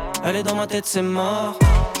 Elle est dans ma tête, c'est mort.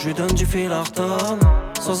 Je lui donne du fil à retordre,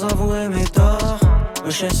 sans avouer mes torts.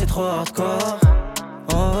 Le chien c'est trop hardcore.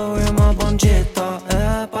 Oh oui ma bandita,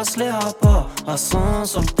 elle passe les rapports à 100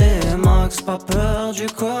 sur le T-Max, pas peur du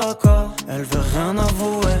coca. Elle veut rien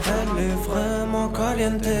avouer, elle est vraiment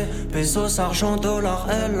caliente. Pesos, argent, dollars,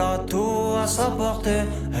 elle a tout à sa portée.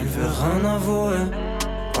 Elle veut rien avouer,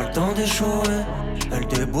 pas le temps d'échouer. Elle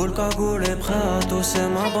déboule cagoulée, prêt à tout, c'est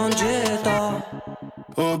ma bandita.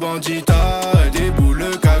 Oh bandita, elle déboule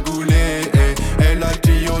cagoulée. Elle a le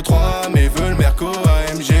Clio 3 mais veut le Merco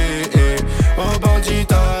AMG. Oh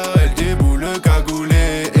bandita, elle déboule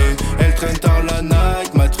cagoulée. Elle traîne tard la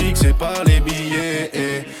night, matrixée par les billets.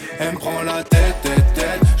 Elle me prend la tête,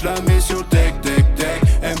 je la mets sur le tech.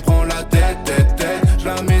 Elle me prend la tête, je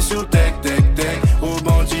la mets sur le tech. Oh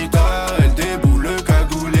bandita, elle déboule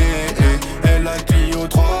cagoulée. Elle a le Clio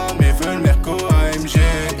 3 mais veut le Merco AMG.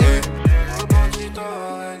 Oh bandita,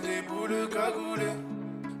 elle déboule cagoulée.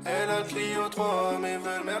 Elle a le Clio 3 mais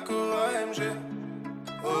veut le Merco AMG.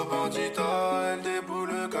 Oh bandita, elle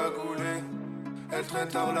déboule cagoulée. Elle traîne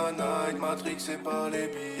tard la night, matrixée par les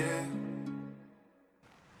billets.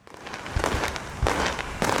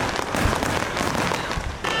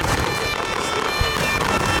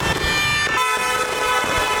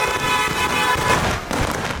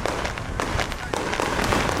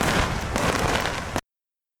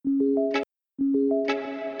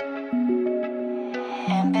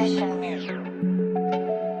 Ambition music.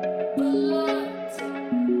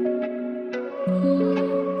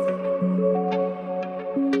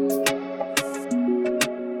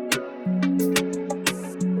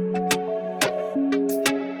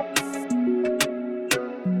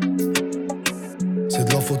 C'est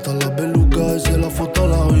de la faute à la beluga et c'est la faute à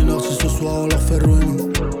la ruine. Si ce soir on leur fait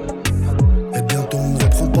ruine. Et bientôt on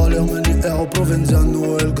reprend pas l'air, mais ni Air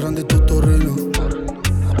Provenziano et le Grande Totorino.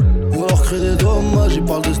 On leur crée des dommages, ils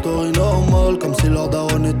parlent des stories normales, comme si leur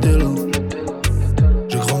daronne était là.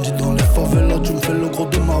 J'ai grandi dans les favelas, tu me fais le gros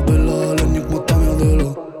de Marbella. La nuque, moi ta merde est là.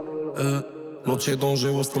 Noche donde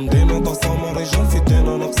وسط مدينة ضخمة رجال في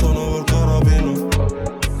الدينا نقصنا والكرابينا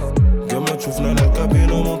كما تشوفنا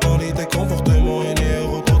الكابينة مونتاليتي كومبورتمون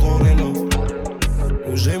ينيغو تطورينا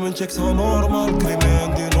وجاي من تكسا نورمال كريمي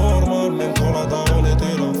عندي نورمال ميم كون لا دارون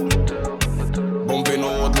ايتي لا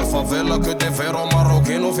بومبينو ود الفافيلا كو دي فيرو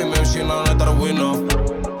ماروكينو في ممشينا ندروينا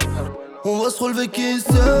On va se relever qui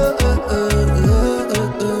c'est.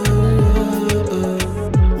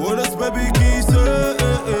 وناس بابي كي سي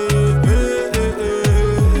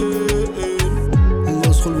On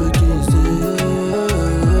va se relever qui c'est.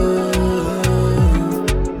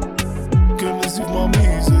 que les yeux m'ont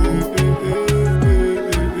misé.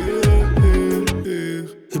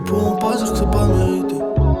 Ils pourront pas dire que c'est pas mérité.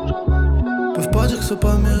 Peuvent pas dire que c'est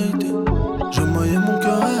pas mérité. J'ai maillé mon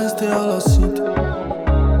cœur resté à la cité.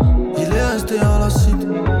 Il est resté à la cité.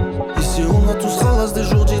 Ici on a tous ralasse des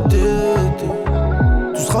jours d'IT.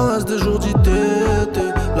 Tous ralasse des jours d'IT.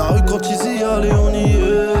 La rue quand ils y allaient on y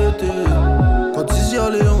était. Quand ils y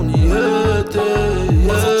allaient on y était.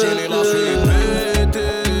 Tieni la suite,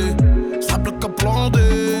 simple que plan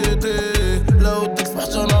d'été. Là où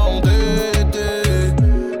personne a endetté.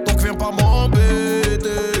 Donc viens pas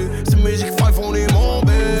m'embêter. Ces musiques five on est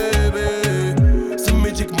m'embêter.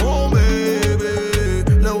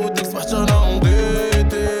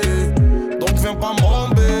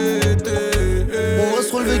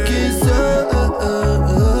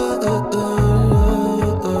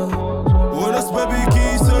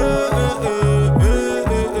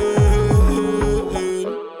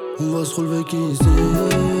 déguisé.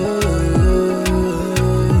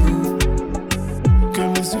 Que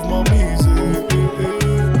missive m'a misé.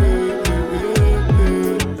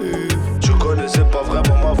 Tu connaissais pas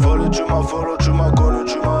vraiment ma folie, tu m'as follow, tu m'as connu,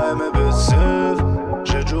 tu m'as aimé baisser.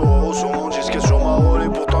 J'ai du roro sur mon disque et sur ma rôle, et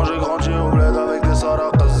pourtant j'ai grandi au bled avec des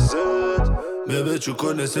sarakazettes. Bébé, tu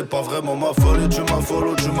connaissais pas vraiment ma folie, tu m'as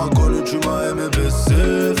follow, tu m'as connu, tu m'as aimé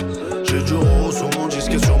baisser. J'ai du roro sur mon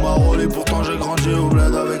disque et sur ma rôle, et pourtant j'ai grandi au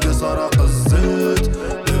bled avec des sarakazettes.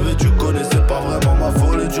 Bébé, tu connaissais pas vraiment ma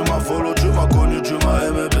folie, tu m'as follow, tu m'as connu, tu m'as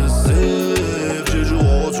aimé baisser. J'ai du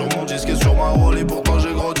roro sur mon disque et sur ma rôle, et pourtant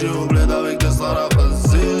j'ai grandi au bled avec des sarakazettes.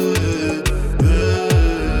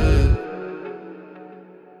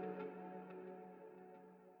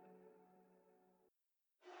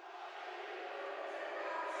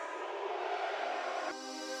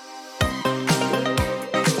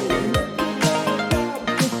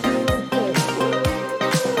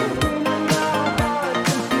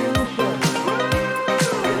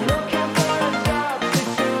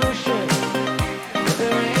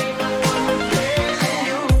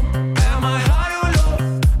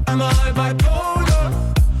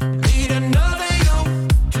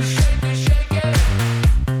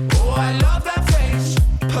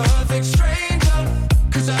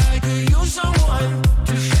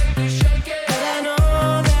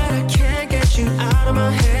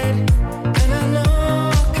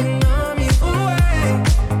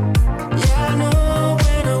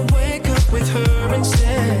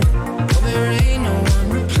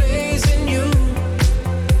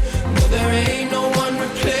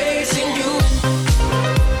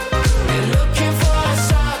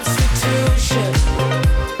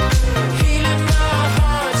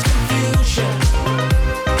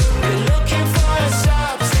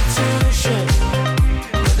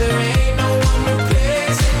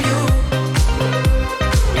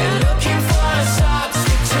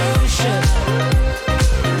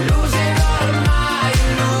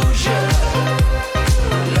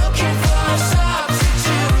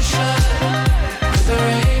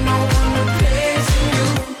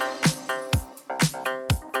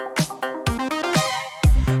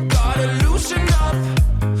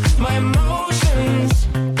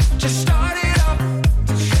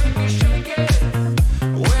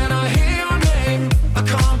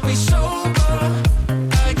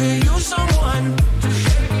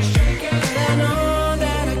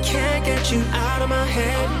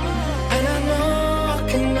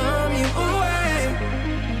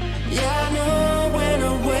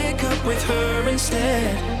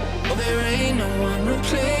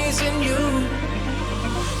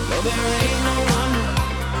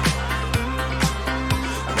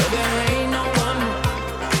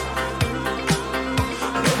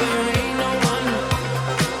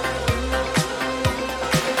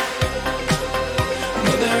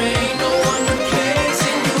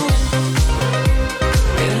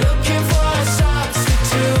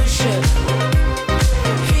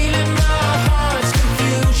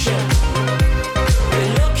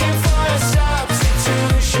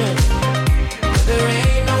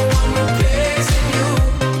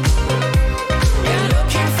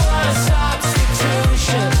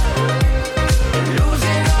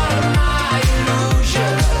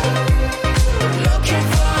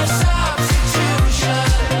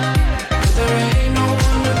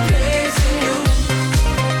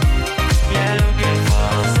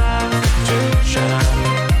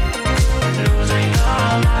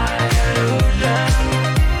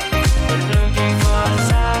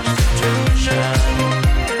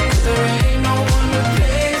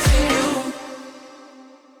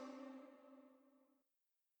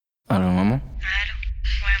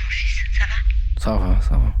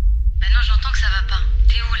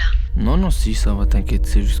 Si, ça va, t'inquiète,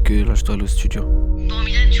 c'est juste que là je dois aller au studio. Bon,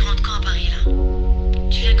 Milan, tu rentres quand à Paris là?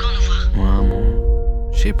 Tu viens quand nous voir? Maman,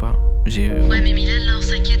 je sais pas, Ouais, mais Milan, là on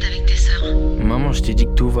s'inquiète avec tes sœurs. Maman, je t'ai dit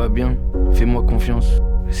que tout va bien, fais-moi confiance.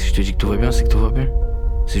 Si je te dis que tout va bien, c'est que tout va bien.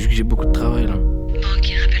 C'est juste que j'ai beaucoup de travail là. Bon,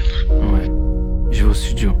 ok, rappelle-moi. Ouais, je vais au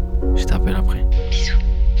studio, je t'appelle après. Bisous.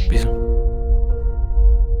 Bisous.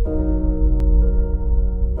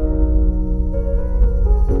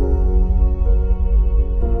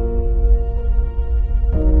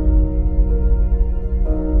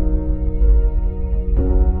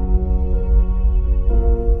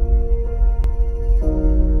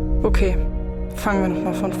 Okay, fangen wir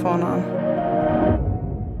nochmal von vorne an.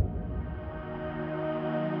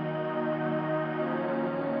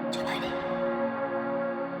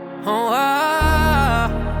 Oh,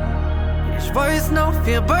 ich weiß noch,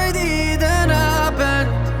 wir beide jeden Abend.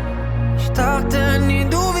 Ich dachte nie,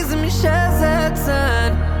 du wirst mich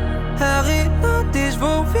ersetzen. Harry,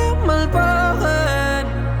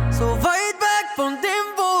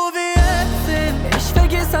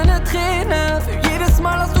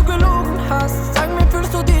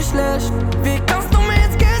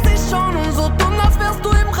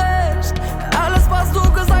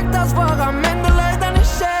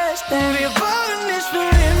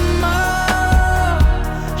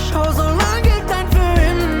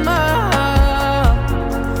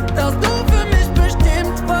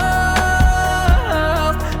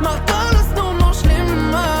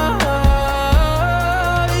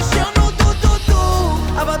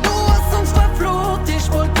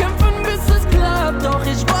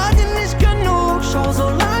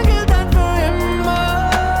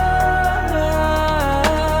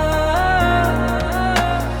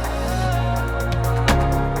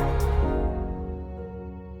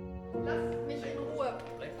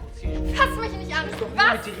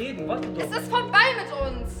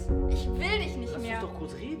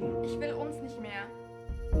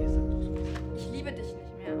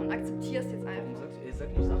 akzeptiere es jetzt einfach. Sag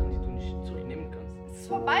nicht Sachen, die du nicht zurücknehmen kannst. Es ist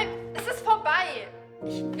vorbei. Es ist vorbei.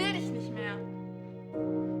 Ich will dich nicht mehr.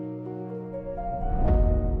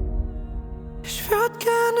 Ich würd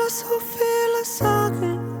gerne so vieles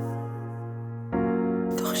sagen,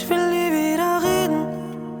 doch ich will nie wieder reden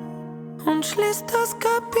und schließ das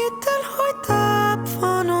Kapitel heute ab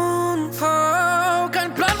von uns. Oh,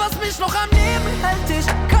 kein Plan, was mich noch am Leben hält, ich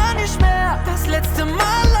kann nicht mehr. Das letzte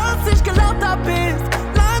Mal, als ich gelacht hab, ist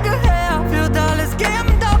lange her. Würd alles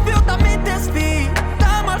geben dafür, damit es wie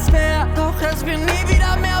damals wär. Doch es wird nie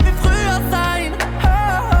wieder mehr wie früher sein.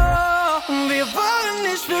 Oh, wir waren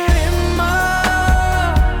nicht für immer.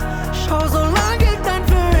 Schau, so lang gilt ein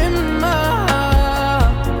für immer,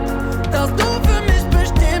 dass du für mich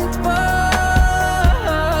bestimmt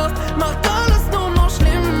warst. Macht alles nur noch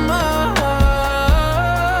schlimmer.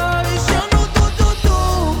 Ich hör nur du,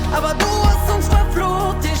 aber du hast uns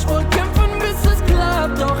verflucht. Ich wollte kämpfen, bis es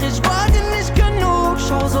klappt, doch ich war dir nicht genug.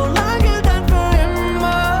 Schau, so lang gilt ein für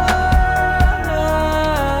immer.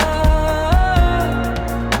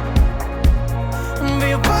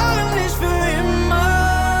 Wir waren nicht für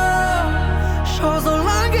immer. Schau, so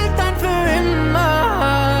lang gilt ein für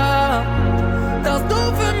immer, dass du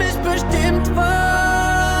für mich bestimmt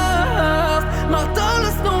warst. Macht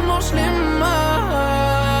alles nur noch schlimmer.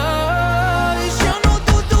 Ich hör nur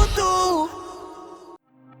du.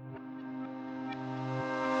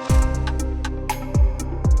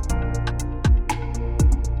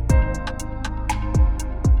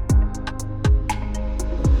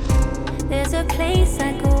 There's a place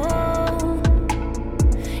I go,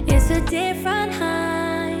 it's a different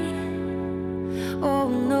high. Oh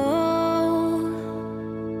no,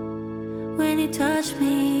 when you touch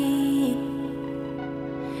me,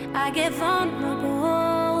 I get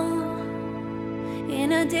vulnerable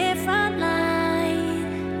in a different light.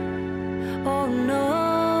 Oh no.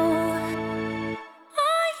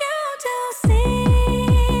 Are you too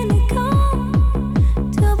cynical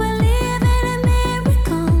to believe in a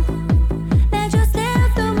miracle that just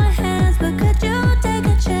slipped through my hands? But could you take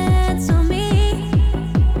a chance on me?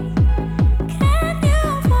 Can you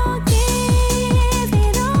forgive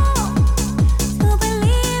it all to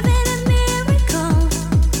believe in a miracle?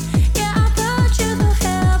 Yeah, I put you through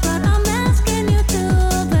hell, but I'm asking you to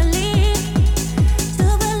believe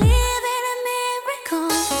in a miracle.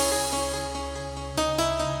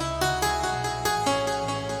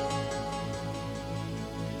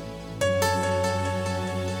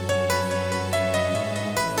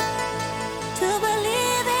 To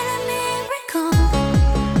believe in a miracle.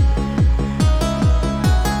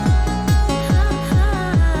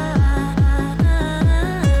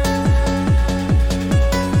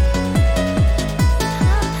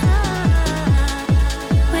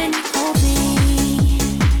 When you hold me,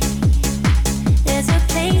 there's a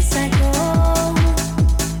place I go.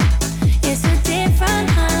 It's a different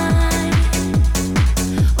high.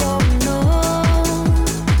 Oh no.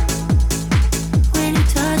 When you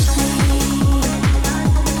touch me,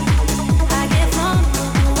 I get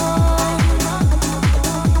vulnerable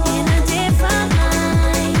in a different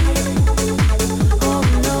light. Oh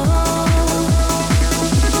no.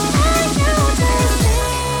 Are you too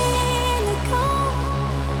cynical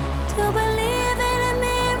to believe in a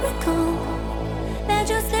miracle that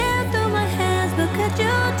just slipped through my hands? But could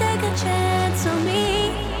you take a chance on me?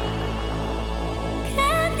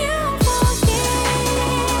 Can you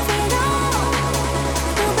forgive it all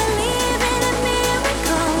to believe in a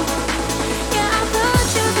miracle? Yeah, I put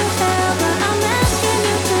you through hell, but I'm asking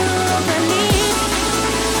you to believe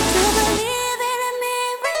in a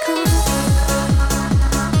miracle. To believe in a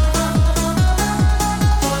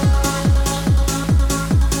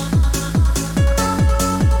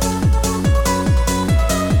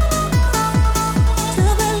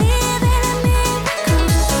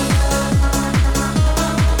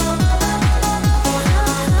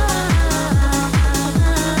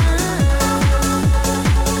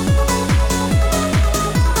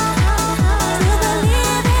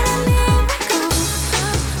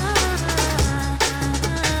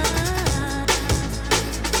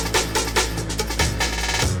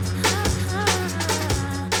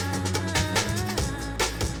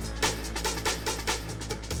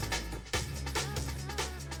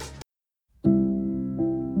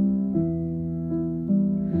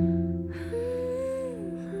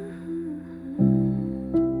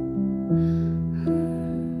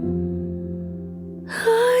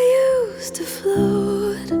I used to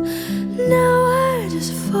float, now I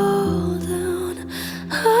just fall down.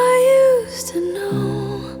 I used to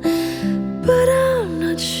know, but I'm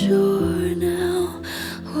not sure now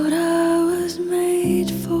what I was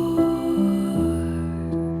made for.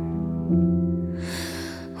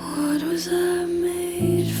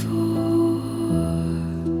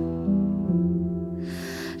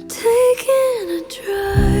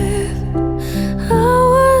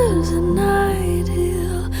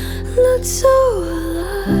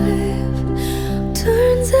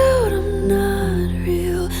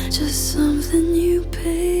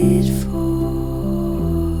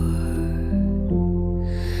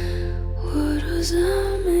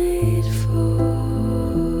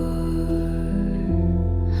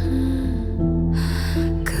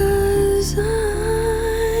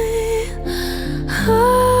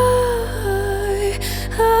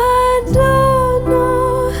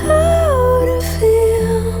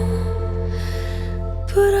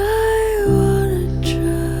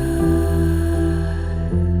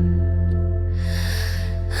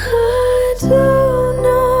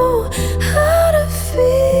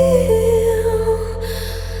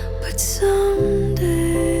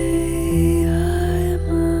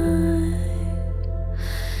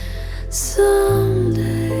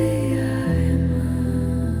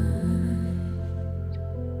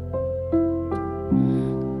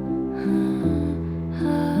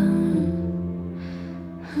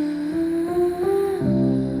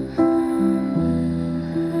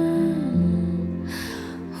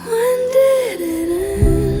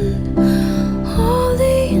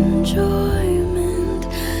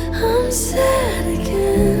 I'm sad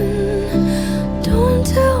again. Don't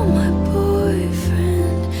tell my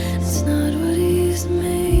boyfriend it's not what he's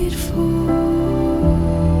made for.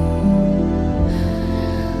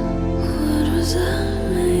 What was I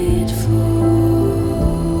made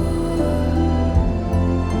for?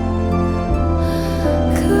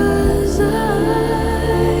 'Cause I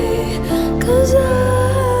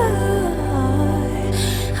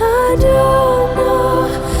don't know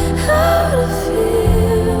how to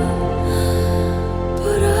feel,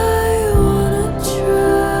 but I wanna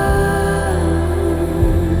try.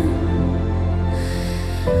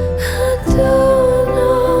 I don't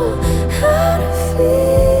know how to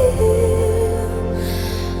feel,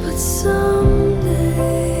 but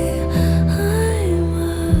someday I might.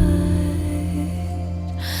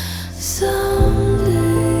 Someday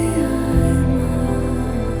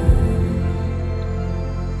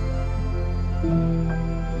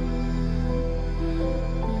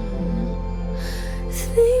I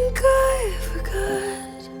think I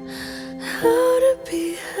forgot how to be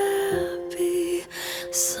happy.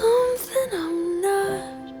 Something I'm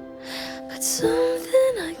not, but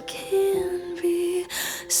something I can be.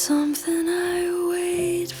 Something I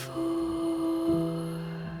wait for.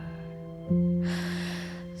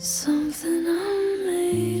 Something I'm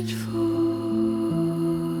made for.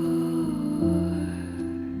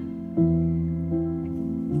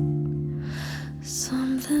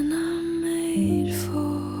 Something I'm made for.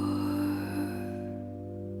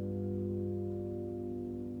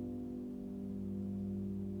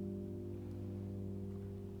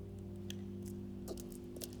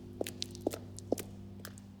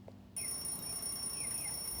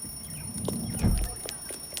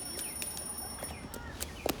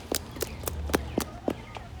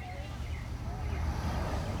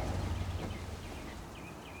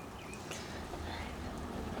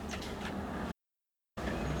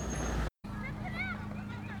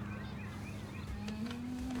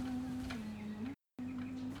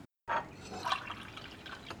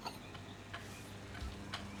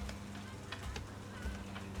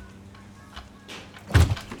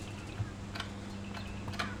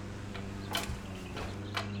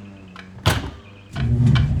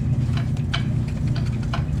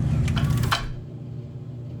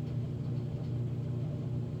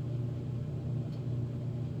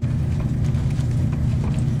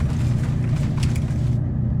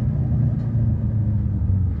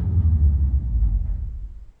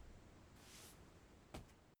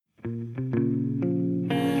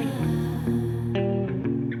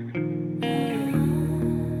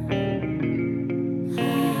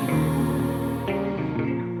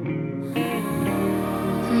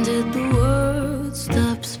 Did the world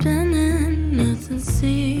stop spinning? Nothing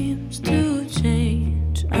seems to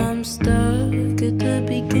change. I'm stuck at the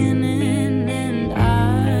beginning and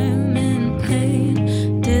I'm in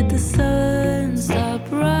pain. Did the sun stop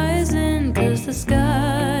rising? 'Cause the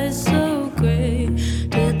sky's so gray.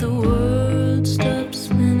 Did the world stop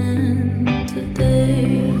spinning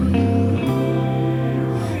today?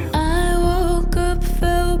 I woke up,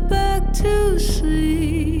 fell back to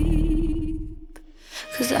sleep.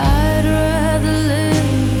 'Cause I'd rather live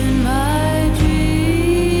in my dreams.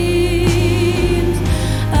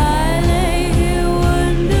 I lay here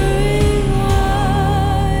wondering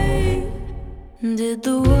why. Did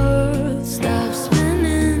the world stop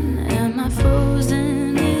spinning? Am I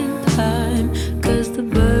frozen in time? 'Cause the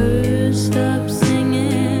birds stopped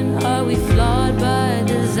singing. Are we flawed by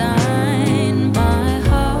design? My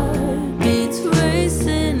heart beats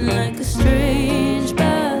racing like a strange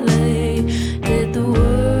ballet. Did the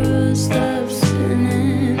world stop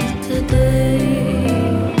spinning today?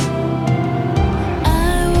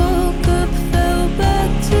 I woke up, fell back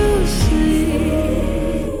to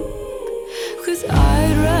sleep. 'Cause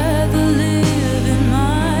I'd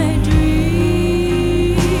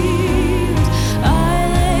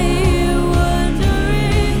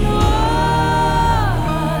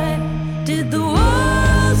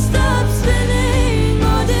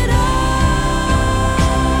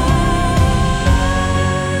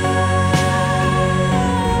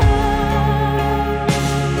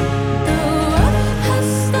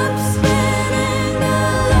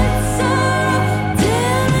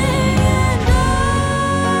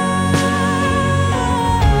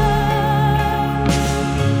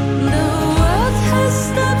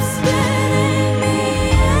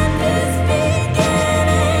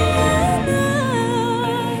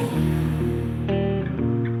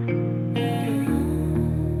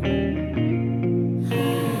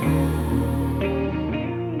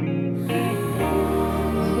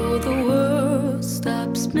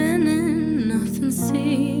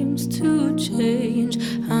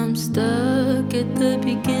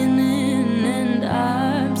beginning, and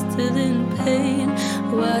I'm still in pain.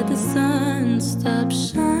 Why the sun stopped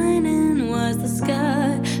shining? Why's the sky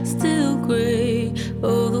still gray?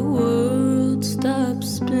 Oh, the world stopped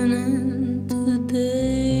spinning today.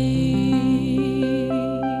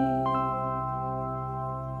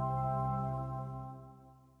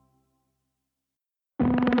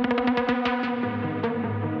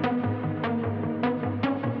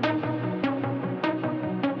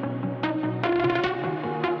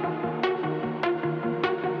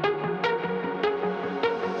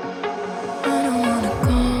 I don't wanna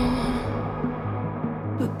go,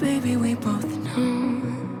 but baby, we both know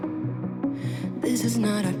this is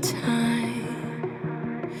not our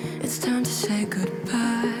time. It's time to say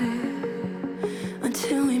goodbye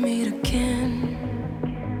until we meet again.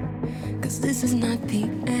 'Cause this is not the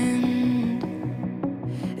end.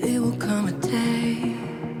 It will come a day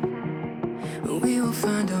when we will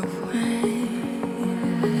find a way.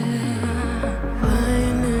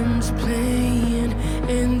 Violins playing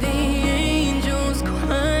and the angels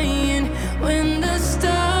crying. When the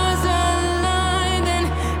stars align, then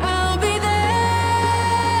I'll be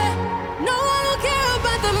there. No, I don't care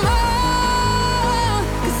about them all,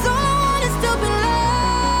 'cause all I want is to be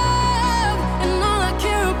loved, and all I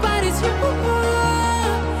care about is you.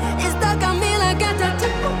 It's stuck on me like a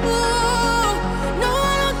tattoo. No,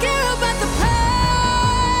 I don't care about the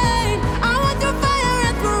pain. I want the fire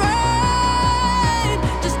and the rain,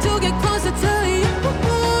 just to get closer to you.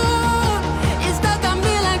 It's stuck on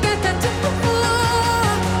me like a tattoo.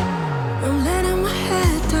 I'm letting my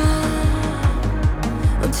head down,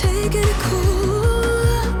 I'm taking it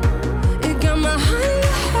cool. You got my heart in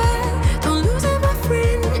your head, don't lose it, my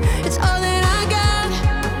friend. It's all that I got.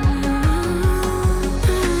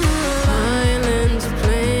 Violins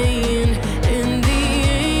playing and the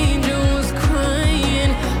angels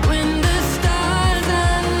crying. When the stars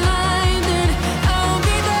align, then I'll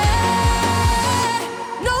be there.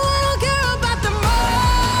 No, I don't care about them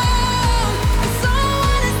all, 'cause all I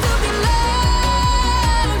want is to be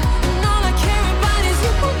loved, and all I care about is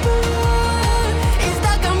you. It's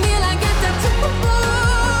stuck on me like a tattoo.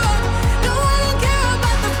 No, I don't care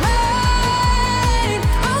about the pain.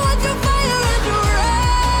 I want your fire and your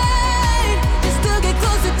rain, just to get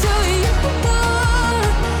closer to you.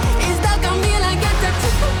 It's stuck on me like a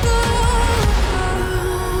tattoo.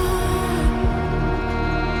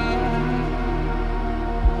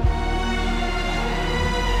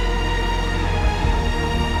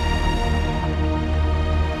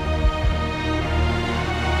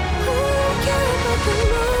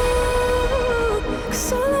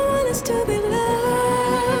 Cause all I want is to be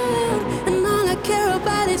loved, and all I care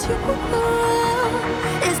about is you.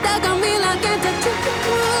 It's stuck on me like a tattoo.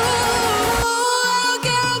 I don't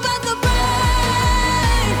care about the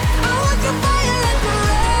pain. I want your fire and the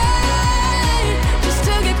rain, just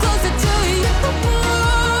to get closer to you.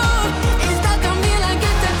 It's stuck on me like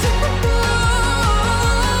a tattoo.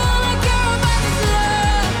 All I care about is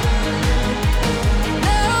love.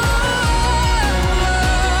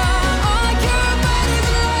 All I care about is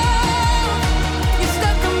love. You're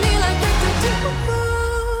stuck on me like a tattoo.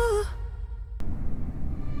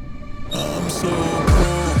 I'm so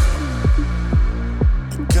broke.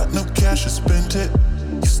 Got no cash, I spent it.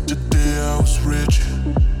 Yesterday I was rich.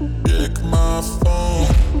 Check my phone.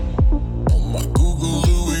 On my Google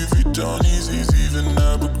Louis Vuitton, Yeezys, even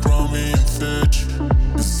Abercrombie and Fitch.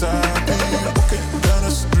 'Cause I be walking down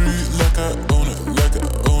the street like I own it, like I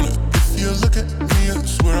own it. If you look at me, I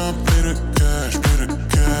swear I'm made of cash, made of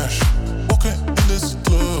cash. Walking in this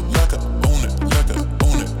club like I own it, like I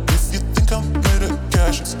own it. If you think I'm made of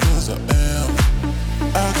cash, it's 'cause I am.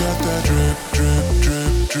 I got that drip, drip,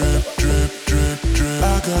 drip, drip, drip, drip, drip.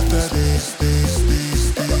 I got that steez, steez, steez,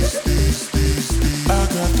 steez, steez, steez, steez. I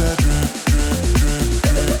got that drip, drip, drip,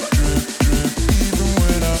 drip, drip, drip. Even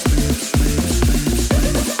when I sleep, sleep, sleep,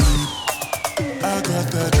 sleep, sleep. I got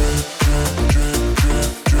that drip, drip, drip,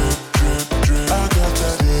 drip, drip, drip, drip. I got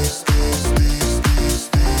that steez, steez, steez, steez,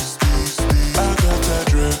 steez, steez, steez. I got that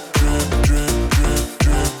drip, drip, drip, drip,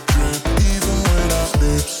 drip, drip. Even when I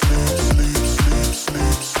sleep, sleep, sleep, sleep,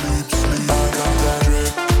 sleep, sleep, sleep. I got that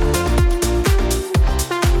drip.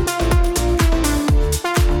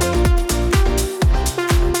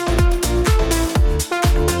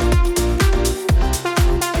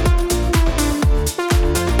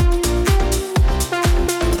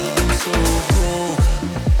 I'm so broke.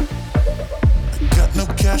 Got no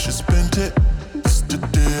cash, I spent it.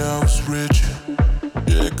 Yesterday I was rich.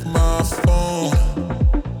 Check my phone.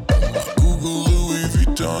 My Google Louis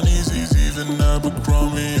Vuitton, Yeezys, even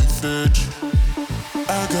Abercrombie and Fitch.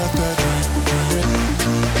 I got that drip, drip, drip,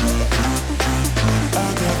 drip, drip, drip. I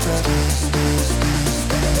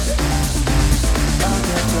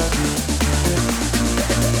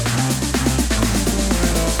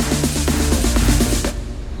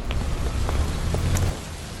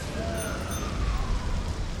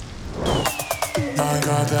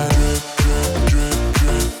got that drip, drip, drip,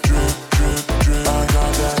 drip, drip, drip, drip. I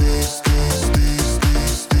got that steez, steez, steez,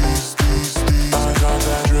 steez, steez, steez, steez. I got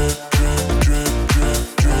that drip, drip, drip, drip,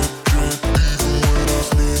 drip, drip. Even when I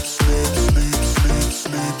sleep, sleep, sleep, sleep,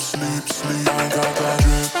 sleep, sleep, sleep. I got that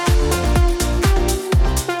drip.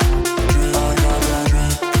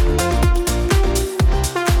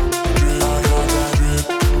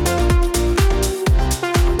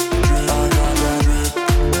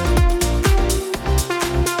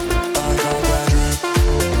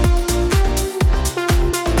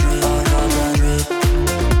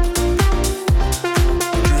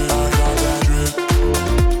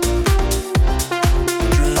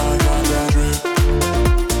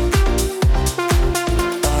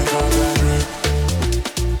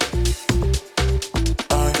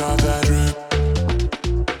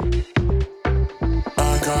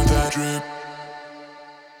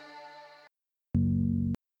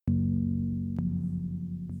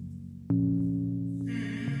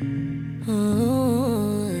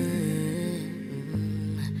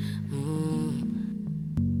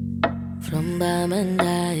 From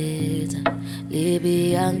Bamandait,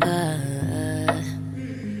 Libyanka.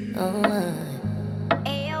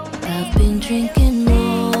 I've been drinking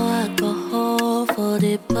more alcohol for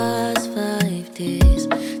the past 5 days.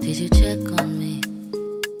 Did you check on me?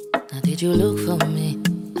 Now did you look for me?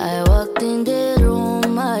 I walked in the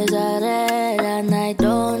room, eyes are red, and I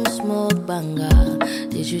don't smoke banga.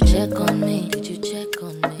 Did you check on me? Did you check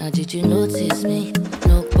on me? Now did you notice me?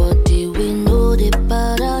 Nobody will know the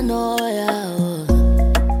paranoia.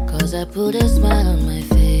 Cause I put a smile on my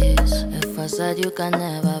face, a facade you can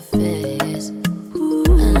never face.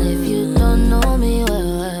 And if you don't know me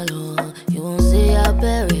well, you won't see how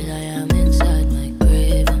buried I am inside my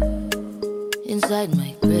grave. Inside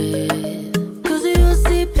my grave. Cause you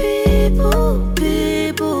see people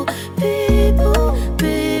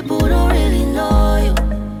don't really know you.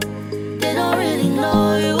 They don't really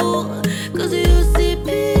know you. Cause you see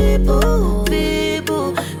people, they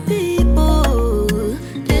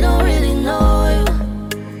don't really know you.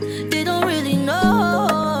 They don't really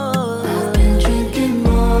know. I've been drinking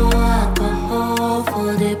more alcohol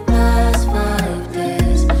for the past 5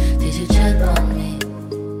 days. Did you check on me?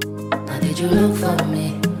 Or did you look for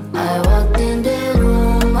me? I walked in the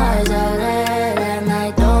room, eyes are red, and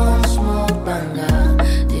I don't smoke banga.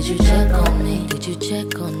 Did you check on me? Did you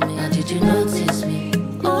check on me? Or did you notice me?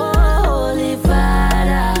 Oh, Holy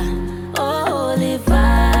Father,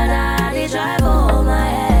 they drive on my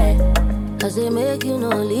head. Cause they make you no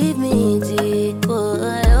leave me deep. Oh,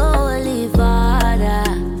 Holy Father,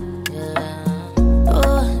 yeah.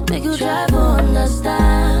 Oh, make you try to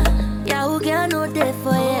understand. Yeah, who can know that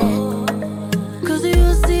for you? Cause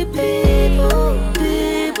you see people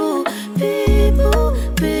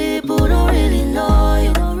don't really know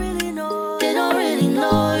you. They don't really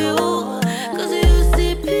know you. Cause you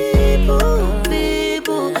see people, they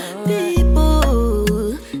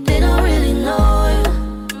don't really know you.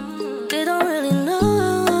 They don't really know.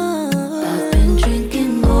 I've been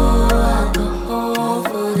drinking more alcohol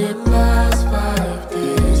for the past 5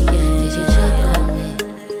 days. Did you check on me?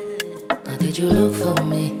 Or did you look for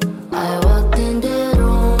me? I walked in the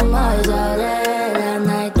room, eyes are red, and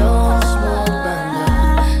I don't smoke banga.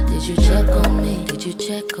 Did you check on me? Did you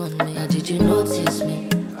check on me? Or did you notice me?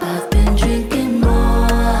 I've been drinking more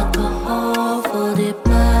alcohol for the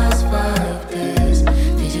past 5 days.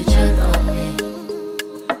 Did you check on me?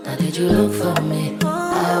 Or did you look for me? I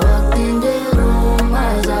walked in the room,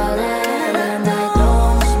 eyes are red, and I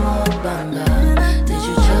don't smoke banga. Did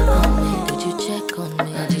you check on me? Did you check on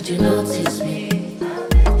me? Or did you notice me?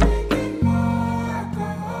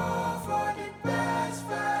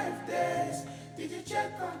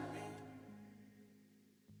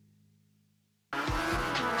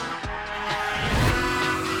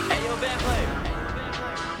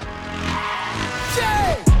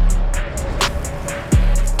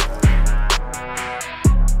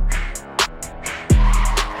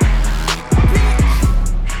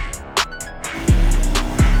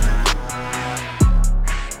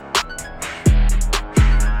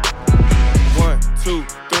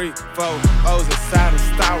 O's inside of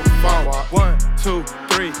styrofoam. 1, 2,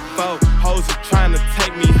 3, 4. Hoes are trying to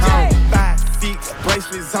take me home. 5, 6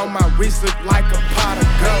 bracelets on my wrist look like a pot of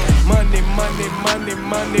gold. Money, money, money,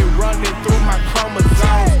 money running through my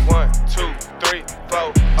chromosomes. 1, 2, 3,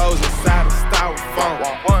 4. O's inside of styrofoam.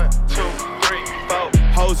 1, 2, 3, 4.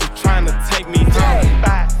 Hoes are trying to take me home.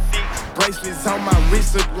 5, 6 bracelets on my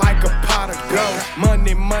wrist look like a pot of gold.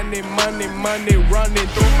 Money, money, money, money running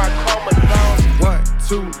through my chromosomes. 1,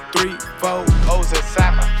 2, 3, 4. O's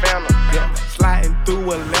inside my family. Yeah. Sliding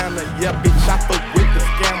through Atlanta. Yeah, bitch, I fuck with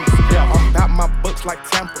pops like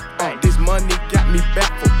Tampa. This money got me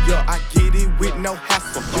baffled. Yeah, I get it with no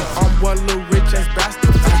hassle. Yeah, I'm one little rich ass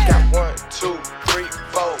bastard. I got 1, 2, 3,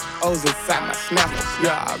 4 O's inside my snapper.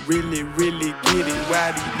 Yeah, I really, really get it.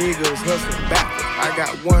 Why these niggas hustling backwards? I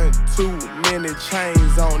got 1, 2 many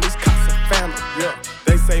chains on this Casa family. Yeah,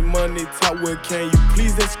 they say money talk. Well, can you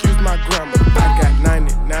please excuse my grammar? I got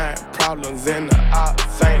 99 problems and the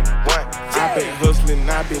odds ain't one. I been hustling,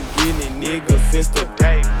 I been getting it, niggas since the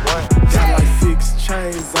day one. Got like 6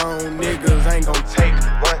 chains on, niggas ain't gon' take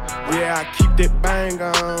one. Yeah, I keep that bang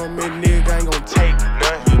on, me nigga ain't gon' take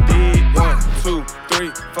none. You did 1, 2, 3,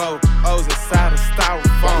 4 O's inside a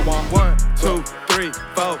styrofoam. 1, 2, 3,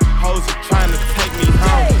 4 hoes are trying to take me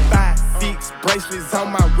home. 5, 6 bracelets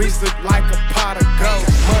on my wrist look like a pot of gold.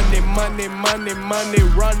 Money, money, money, money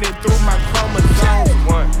running through my chromosomes.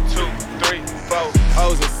 1, 2, 3, 4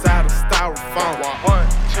 O's inside a styrofoam. 1,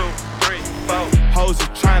 2, 3, 4 hoes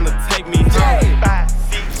are trying to take me home. 5,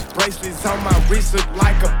 6 bracelets on my wrist look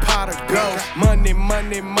like a pot of gold. Money,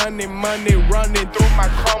 money, money, money running through my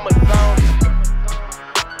chromosomes.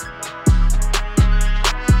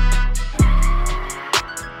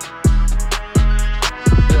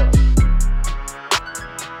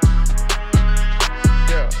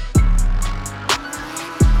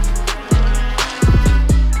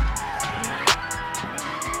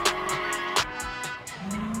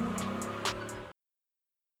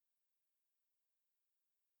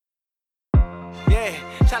 Yeah,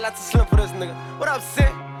 shout out to Slim for this nigga. What up,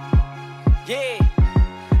 Sid? Yeah,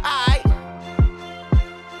 alright.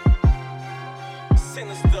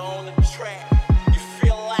 Sinister on the track. You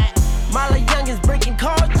feel like Mala Young is breaking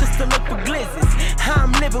cards just to look for glizzes. How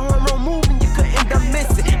I'm living, one wrong move and you could end up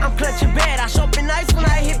missing. I'm clutching bad, I show up in ice when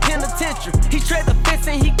I hit penitentiary. He trade the fence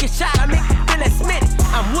and he get shot, I make him feel that Smitty.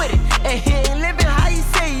 I'm with it, and he ain't living how he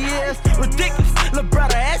say he is. Ridiculous, lil'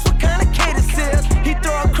 brother, ask what kind of kid this is. He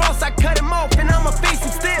throw a cross, I cut him off, and I'ma face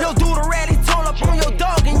him still. Yo, dude, already told up on your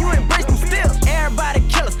dog, and you embrace him still. Everybody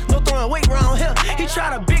killers, no throwing weight round here. He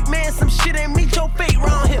try to big man some shit and meet your fate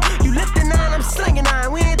round here. You lifting 9, I'm slinging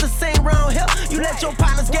 9, we ain't the same round here. You let your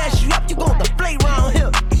partners gas you up, you gon' deflate round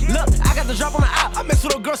here. Look, I got the drop on the out. I mess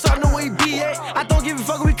with a girl, so I know where he be at. I don't give a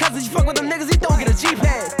fuck with cuz you fuck with them niggas, he don't get a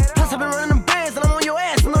G-pad. Plus, I been running them bands, and I'm on your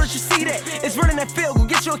ass, I know that you see that. It's running that field, go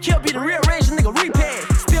get you a kill, be the rearrange, the nigga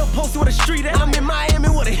repad. Still posted with a street at. I'm in Miami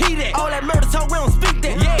with a heat at. All that murder talk, we don't speak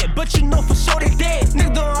that. Yeah, but you know for sure they dead.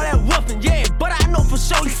 Niggas doing all that woofing, yeah, but I know for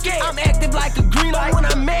sure they scared. I'm active like a green light. When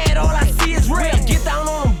I'm mad, all I see is red. Get down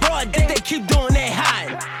on them broad, if they keep doing that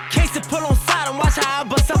high. Case to pull on side and watch how I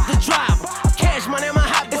bust up the drive. Cash money in my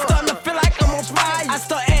hot, it's starting to feel like I'm on fire. I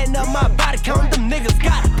start adding up my body count, them niggas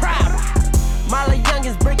got a problem. Mala Young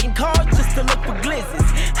is breaking cards just to look for glizzes.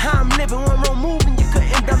 How I'm living, one wrong move and you could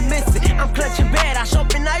end up missing. I'm clutching bad, I show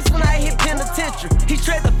up in ice when I hit penitentiary. He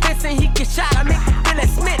trade the fence and he get shot, I make him feel that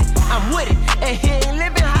Smitty. I'm with it, and he ain't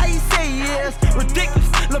living how he say he is. Ridiculous,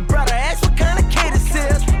 lil' brother, ask what kind of kid this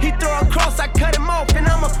is. He throw a cross, I cut him off, and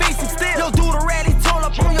I'ma face him still. Yo, dude, already told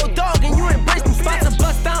up on your dog, and you embrace him. About to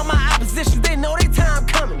bust down my opposition, they know they time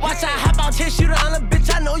coming. Watch I hop out, chase you down, the bitch,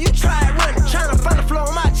 I know you try it running. Tryna find the flow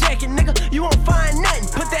on my jacket, nigga, you won't find nothing.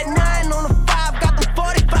 Put that 9 on the 5, got them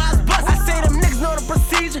 45s bust. I say them niggas know the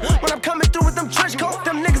procedure. When I'm coming through with them trench coats,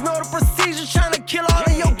 them niggas know the procedure. Tryna kill all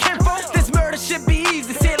of your kinfolk. This murder shit be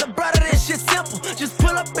easy. Say, lil' brother, this shit simple. Just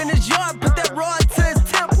pull up in his yard, put that rod to his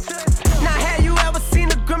temple. Now, have you ever seen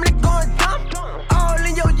a gremlin going dumb? All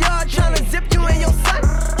in your yard, tryna zip you and your son.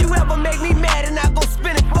 You ever make me mad and I go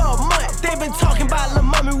spin it for a month? They been talking about lil'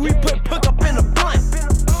 mommy, we put up in a blunt.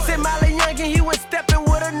 Said Mala Young and he was stepping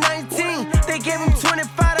with a 19. They gave him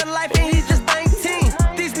 25 to life and he's just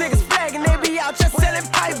 19. These niggas flagging, they be out just selling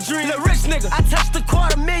pipe dreams. The rich nigga, I touched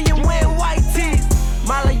 $250,000 wearing white tees.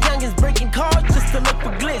 Mala Young is breaking cards just to look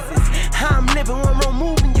for glizzes. How I'm living, one wrong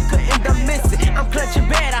move and you could end up missing. I'm clutching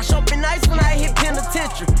bad, I show up in ice when I hit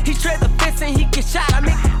penitentiary. He trade the fence and he get shot, I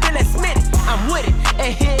make him feel that Smitty. I'm with it,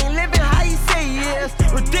 and he ain't living how he say he is.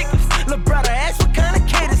 Ridiculous, lil' brother, ask what kind of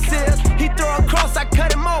kid this is. He throw a cross, I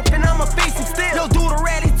cut him off, and I'ma face him still. Yo, dude,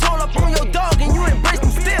 already told up on your dog, and you embrace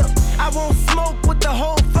him still. I won't smoke with the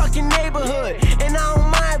whole fucking neighborhood, and I don't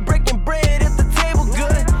mind breaking bread if the table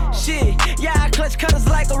good. Shit, yeah, I clutch cutters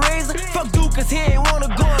like a razor. Fuck dude, cause he ain't wanna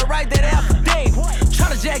go and write that affidavit.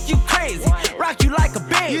 Tryna jack you crazy, rock you like a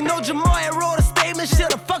baby. You know Jamal had wrote a statement,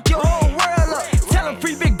 shit'll fuck your whole world up. Tell him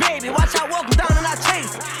free big baby, watch I walk him down and I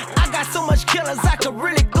chase him. I got so much killers, I could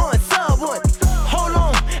really go and sub one. Hold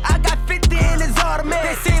on, I got 50 in his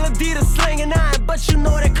automatic. They say Adidas slinging iron, but you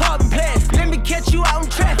know that carbon plastic. Let me catch you out in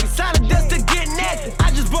traffic, sign a dust to get active.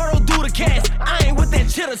 I just brought old dude a cash, I ain't with that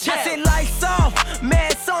chitter chat. I say lights off,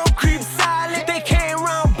 mad song creep silent. They can't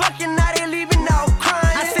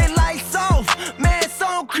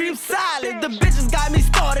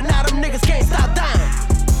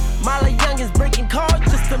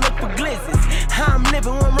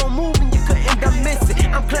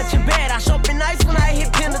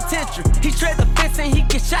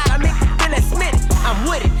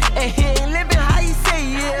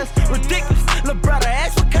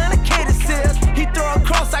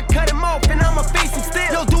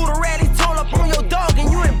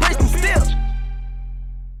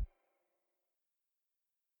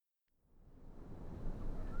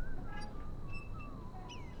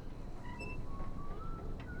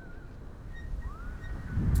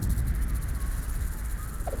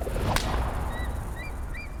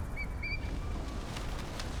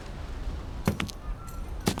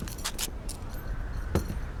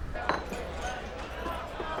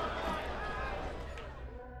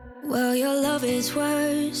Well, your love is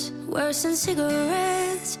worse than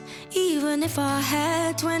cigarettes. Even if I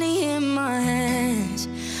had 20 in my hands.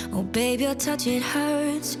 Oh, babe, your touch, it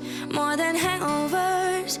hurts more than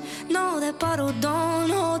hangovers. No, that bottle don't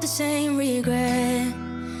hold the same regret.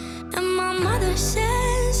 And my mother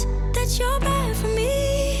says that you're bad for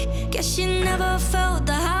me. Guess she never felt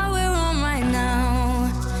the high we're on right now.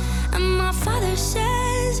 And my father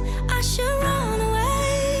says I should run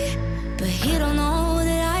away, but he don't know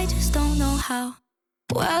that I just don't know how.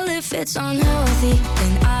 Well, if it's unhealthy,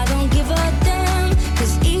 then I don't give a damn.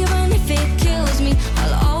 Cause even if it kills me,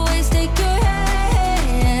 I'll always take your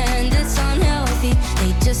hand. It's unhealthy,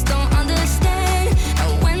 they just don't understand.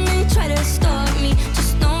 And when they try to stop me,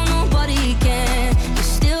 just know nobody can. You're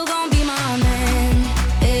still gonna be my man.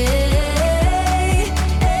 Hey,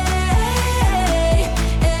 hey,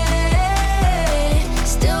 hey,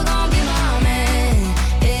 still gonna be my man.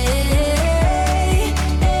 Hey,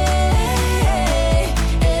 hey,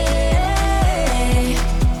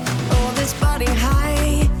 Oh, this body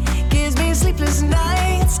high gives me sleepless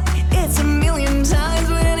nights. It's a million times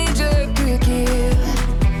what any jerk could give.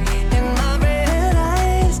 And my red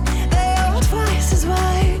eyes, they are twice as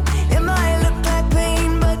wide. It might look like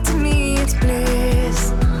pain, but to me it's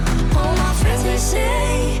bliss. all my friends, they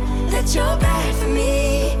say that you're bad for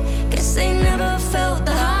me. Guess they never felt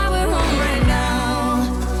the high we're on right now.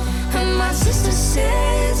 And my sister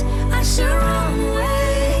says I should run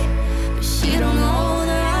away, but she don't know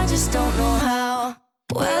that I just don't know how.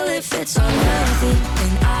 Well, if it's unhealthy,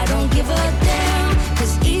 then I don't give a damn.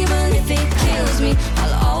 Cause even if it kills me,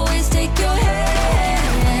 I'll always take your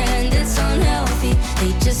hand. It's unhealthy,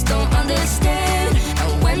 they just don't understand.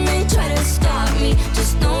 And when they try to stop me,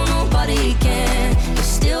 just know nobody can. You're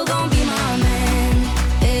still gonna be my man.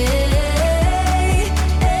 Hey,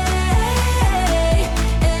 hey,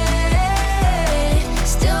 hey,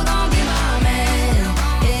 still gonna be my man.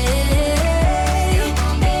 Hey, hey,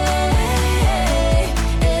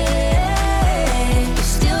 hey,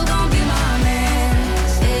 you're still gonna be my man.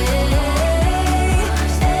 Hey, hey,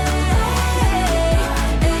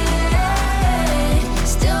 hey,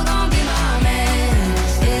 still gonna be my man.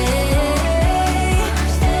 Hey,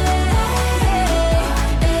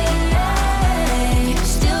 hey,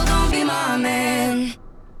 still gonna be my man.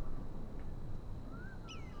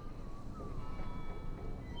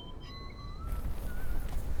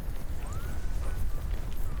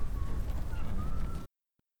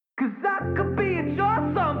 Cause I could be at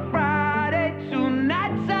yours on Friday. 2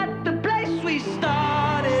 nights at the place we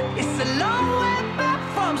started. It's a long way back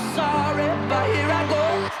from sorry, but here I go.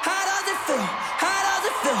 How does it feel? How does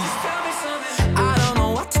it feel? Just tell me something. I don't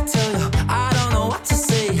know what to tell you. I don't know what to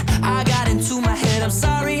say. I got into my head. I'm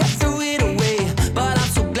sorry I threw it away, but I'm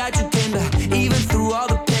so glad you came back, even through all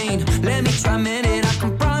the pain. Let me try a minute. I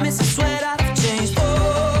can promise. I swear that I've changed.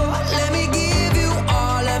 Oh, let me give you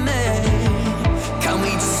all of me. Can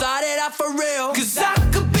we just start it out for real? Cause I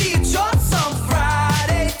could be at yours on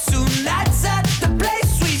Friday. 2 nights at the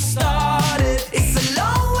place we started. It's a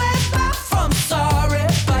long way back from sorry,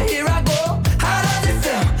 but here I go. How does it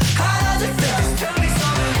feel? How does it feel? Just tell me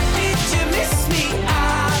something. Did you miss me?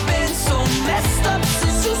 I've been so messed up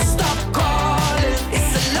since you stopped calling.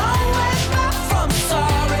 It's a long way back from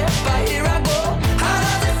sorry, but here I go. How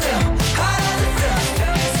does it feel? How does it feel? Just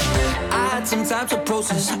tell me something. I had some time to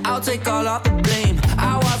process. I'll take all of the blame.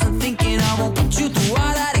 I wasn't thinking I won't put you through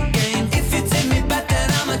all that again. If you take me back, then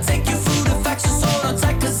I'ma take you through the facts. Just hold on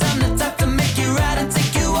tight, cause I'm the type to make you right and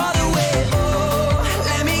take you all the way. Oh,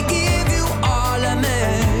 let me give you all of me.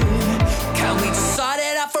 Can we just start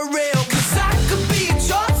it out for real? Cause I could be at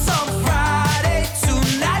yours on Friday. 2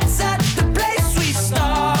 nights at the place we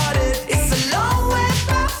started. It's a long way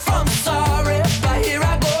back from sorry, but here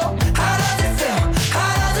I go. How does it feel?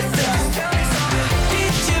 How does it feel? Just tell me something.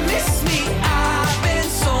 Did you miss me? I've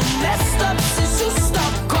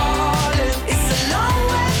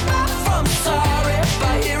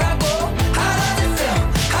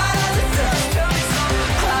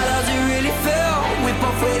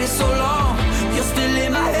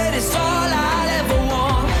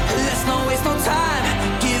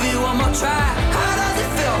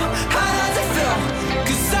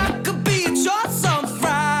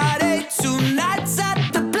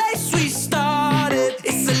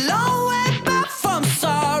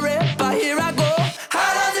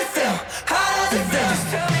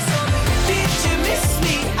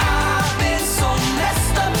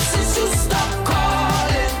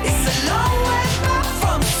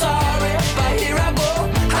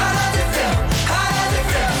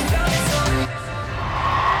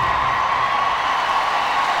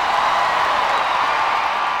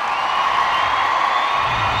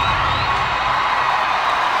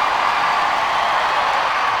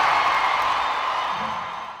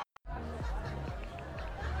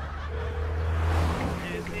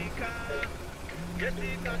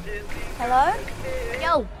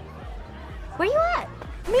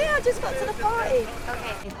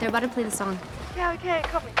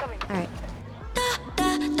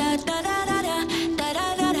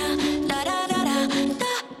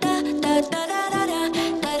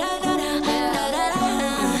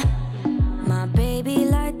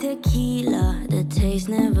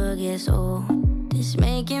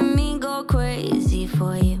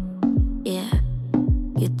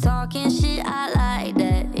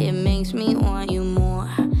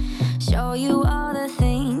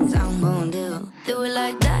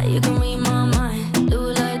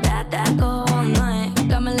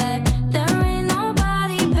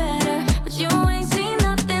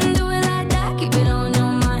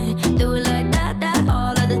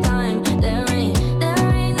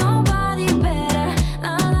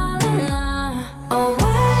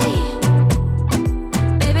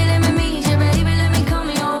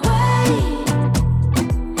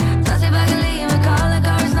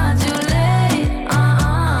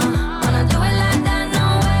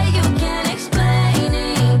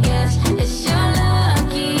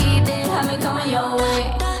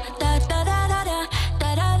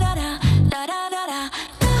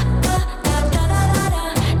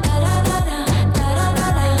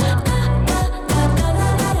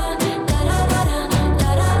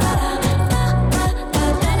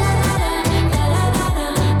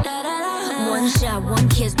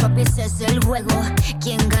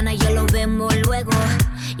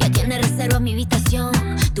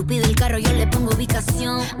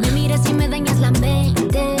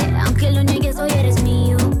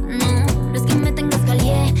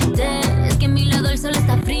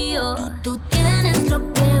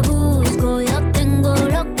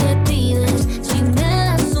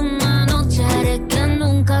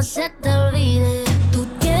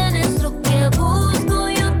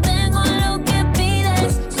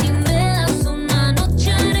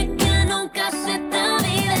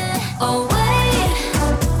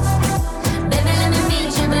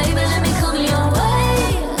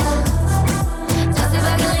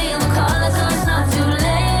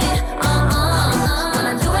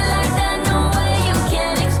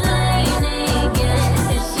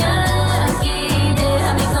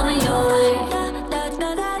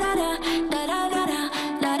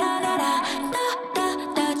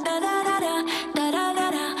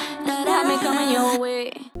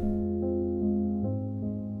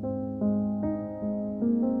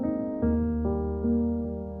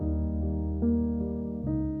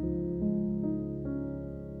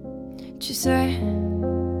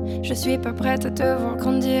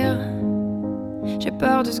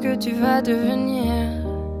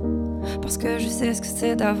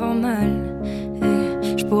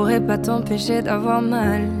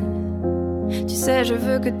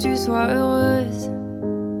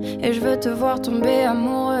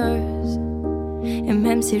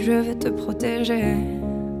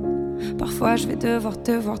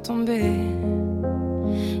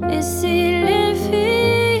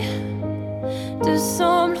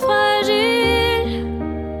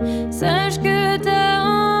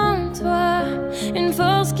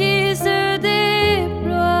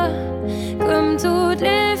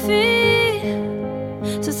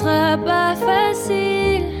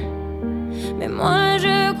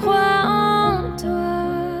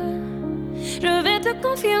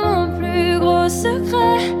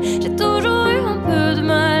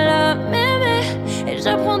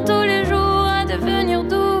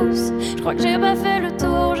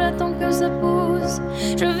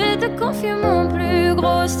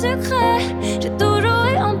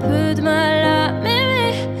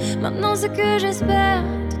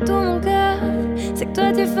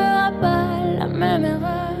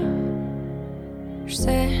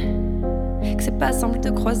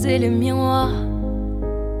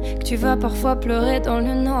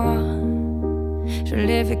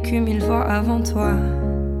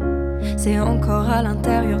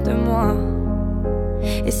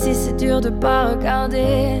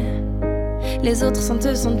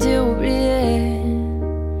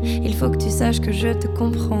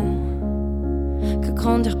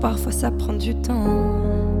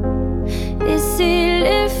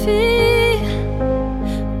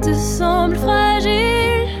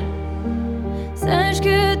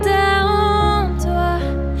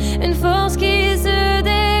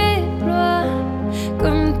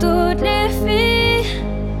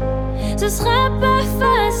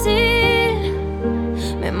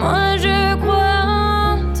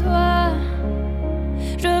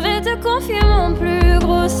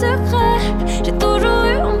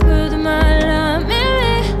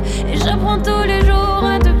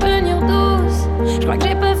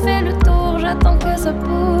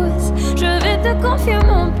repose. Je vais te confier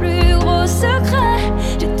mon plus gros secret.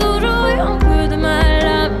 J'ai toujours eu un peu de mal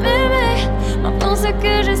à m'aimer. Maintenant ce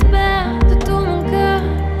que j'espère de tout mon cœur,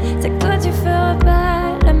 c'est que toi tu feras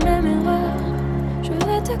pas la même erreur. Je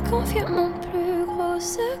vais te confier mon plus gros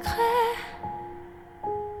secret.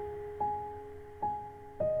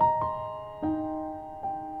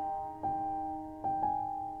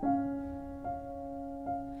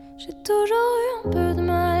 J'ai toujours eu un peu de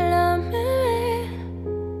mal à m'aimer.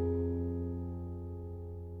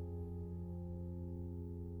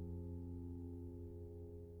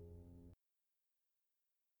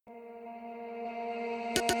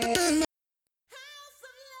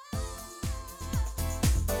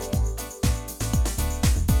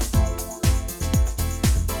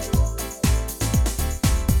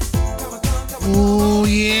 Oh,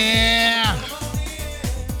 yeah.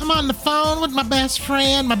 I'm on the phone with my best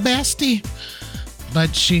friend, my bestie.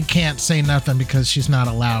 But she can't say nothing because she's not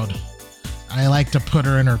allowed. I like to put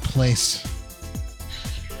her in her place.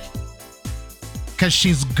 Because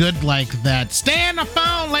she's good like that. Stay on the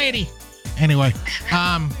phone, lady. Anyway,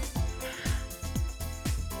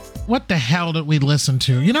 what the hell did we listen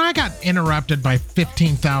to? You know, I got interrupted by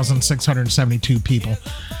 15,672 people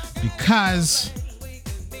because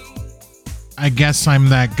I guess I'm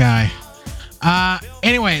that guy.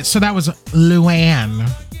 Anyway, so that was Luann,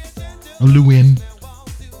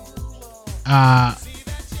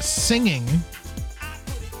 singing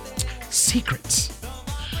Secrets.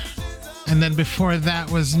 And then before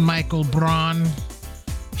that was Michael Braun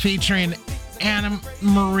featuring Anna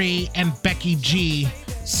Marie and Becky G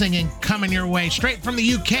singing Coming Your Way, straight from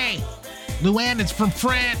the UK. Luann is from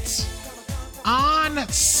France. On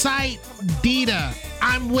Site Dita,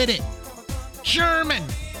 I'm with it. German.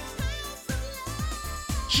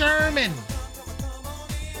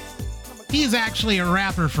 He's actually a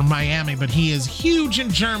rapper from Miami, but he is huge in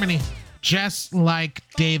Germany, just like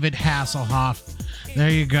David Hasselhoff. There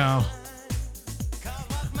you go.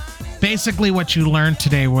 Basically, what you learned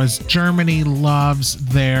today was Germany loves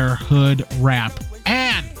their hood rap.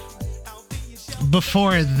 And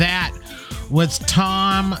before that was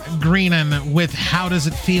Tom Greenan with How Does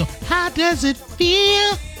It Feel? How does it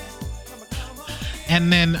feel?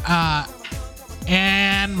 And then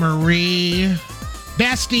Anne Marie.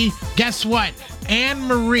 Bestie, guess what? Anne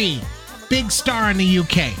Marie, big star in the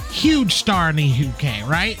UK. Huge star in the UK,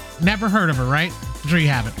 right? Never heard of her, right? I'm sure you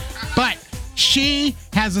haven't. But she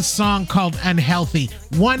has a song called Unhealthy,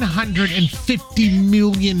 150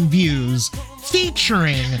 million views,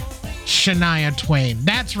 featuring Shania Twain.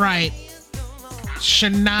 That's right.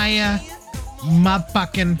 Shania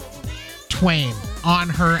motherfucking Twain on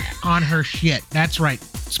her shit. That's right.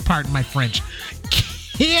 Pardon my French.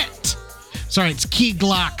 Kit. Sorry, it's Key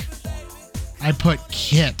Glock. I put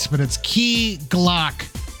Kit, but it's Key Glock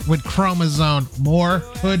with Chromosome. More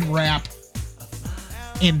hood rap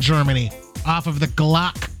in Germany off of the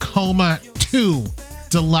Glock Coma 2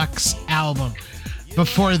 deluxe album.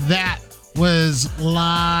 Before that was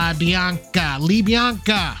La Bianca.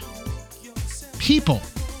 People.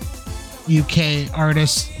 UK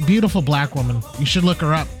artist. Beautiful black woman. You should look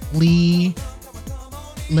her up.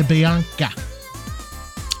 LaBianca.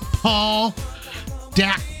 Paul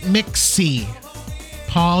Damixie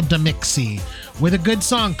with a good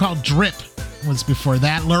song called Drip was before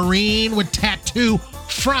that. Loreen with Tattoo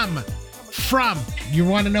from. You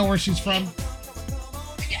want to know where she's from?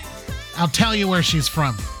 I'll tell you where she's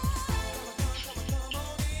from.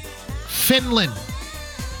 Finland.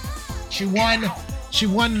 She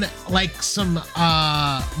won like some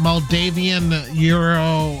Moldavian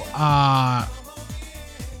Euro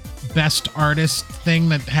best artist thing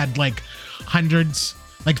that had like hundreds,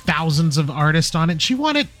 like thousands of artists on it. She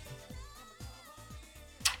won it.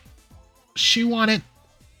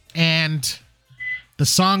 And the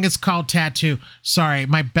song is called Tattoo. Sorry,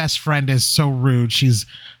 my best friend is so rude. She's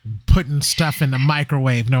putting stuff in the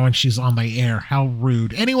microwave knowing she's on the air. How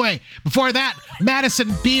rude. Anyway, before that,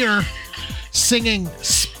 Madison Beer singing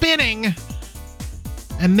Spinning.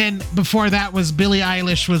 And then before that was Billie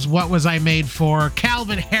Eilish was What Was I Made For?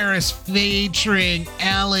 Calvin Harris featuring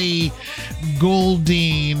Ellie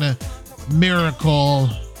Goulding, Miracle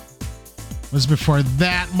was before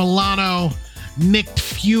that. Milano, Nick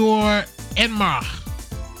Fuhr, Enma,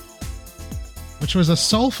 which was a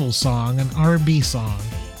soulful song, an R&B song.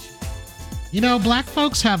 You know, black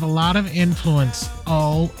folks have a lot of influence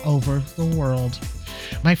all over the world.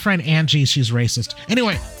 My friend Angie, she's racist.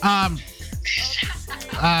 Anyway,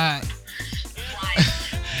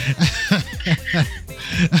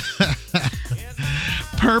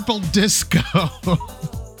 Purple Disco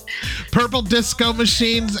Purple Disco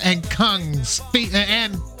Machines and Kungs.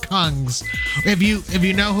 If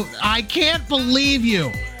you know who, I can't believe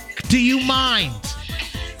you. Do you mind?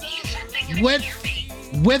 With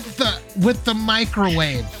the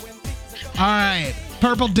microwave. All right.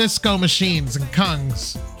 Purple Disco Machines and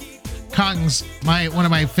Kungs. Kungs, one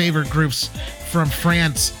of my favorite groups from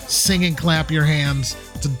France. Sing and Clap Your Hands.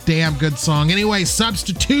 It's a damn good song. Anyway,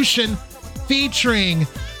 Substitution featuring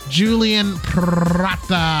Julian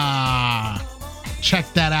Prata.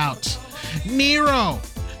 Check that out. Nero.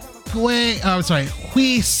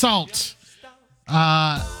 Hui Salt.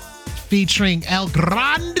 Featuring El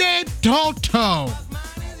Grande Toto.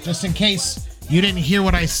 Just in case you didn't hear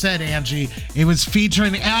what I said, Angie, it was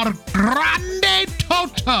featuring El Grande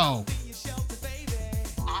Toto.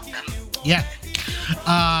 Awesome. Yeah.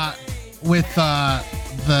 With the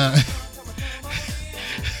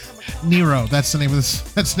Nero, that's the name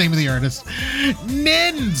of the artist.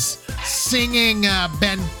 Nins singing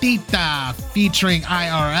Bendita featuring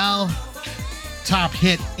IRL. Top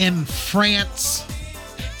hit in France.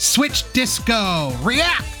 Switch Disco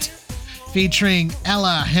React featuring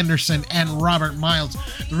Ella Henderson and Robert Miles.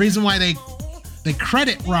 The reason why they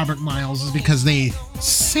credit Robert Miles is because they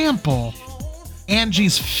sample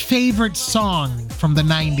Angie's favorite song from the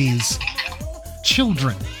 90s,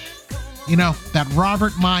 Children. You know, that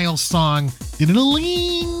Robert Miles song. Ding,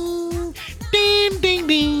 ding, ding,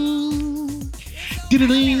 ding. Ding,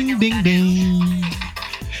 ding, ding, ding.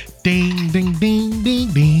 Ding, ding, ding,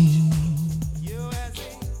 ding, ding.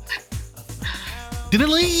 Ding, ding,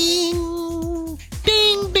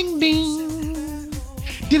 ding, ding.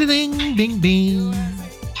 Ding, ding, ding, ding.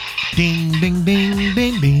 Ding, ding, ding,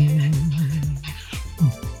 ding, ding.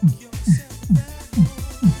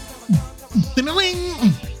 Ding,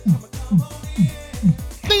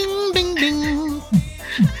 ding, ding.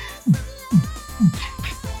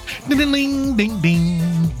 Ding, ding, ding, ding.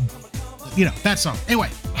 You know, that song. Anyway,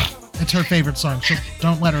 it's her favorite song. So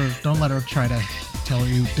don't let her try to tell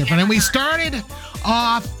you different. And we started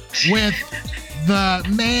off with the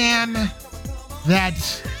man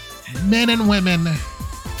that men and women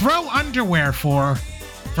throw underwear for,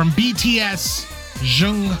 from BTS,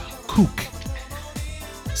 Jungkook.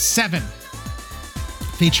 7,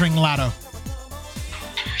 featuring Lotto.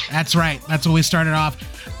 That's right. That's what we started off.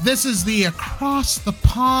 This is the Across the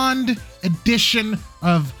Pond edition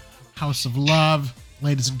of House of Love.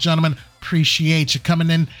 Ladies and gentlemen, appreciate you coming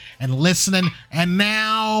in and listening. And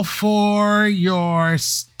now for your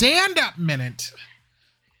stand-up minute,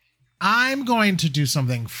 I'm going to do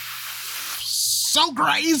something so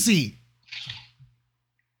crazy.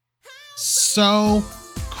 So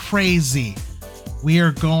crazy. We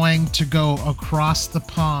are going to go across the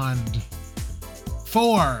pond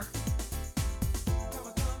for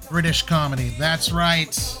British comedy. That's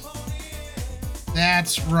right.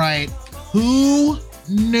 That's right. Who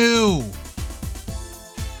knew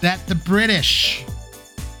that the British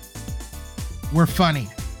were funny?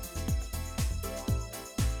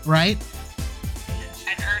 Right?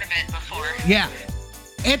 I've heard of it before. Yeah.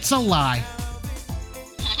 It's a lie.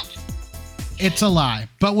 It's a lie.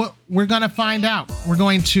 But what we're going to find out. We are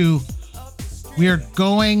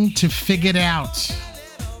going to figure it out.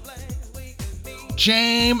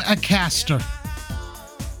 James Acaster.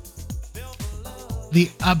 The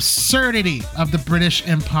absurdity of the British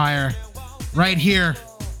Empire. Right here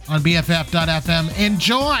on BFF.FM.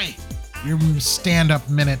 Enjoy your stand-up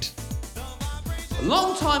minute. A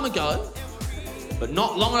long time ago, but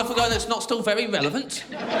not long enough ago that's not still very relevant,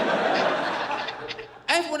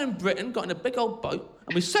 everyone in Britain got in a big old boat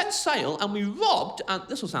and we set sail and we robbed, and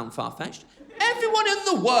this will sound far-fetched, everyone in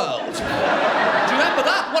the world. Do you remember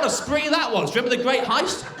that? What a spree that was. Do you remember the Great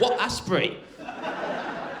Heist? What a spree.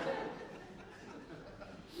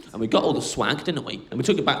 And we got all the swag, didn't we? And we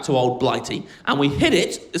took it back to old Blighty and we hid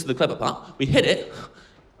it, this is the clever part, we hid it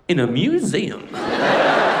in a museum.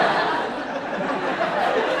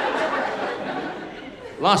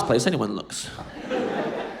 Last place anyone looks.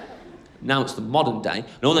 Now it's the modern day,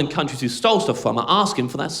 and all them countries who stole stuff from are asking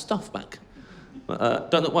for their stuff back.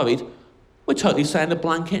 But don't look worried, we're totally saying the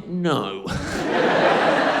blanket no.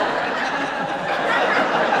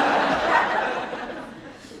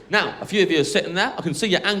 Now, a few of you are sitting there, I can see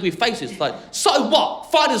your angry faces, like, so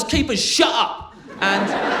what? Finders keepers, shut up! And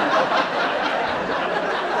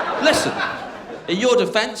listen, in your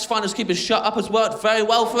defence, finders keepers shut up has worked very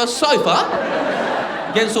well for us so far.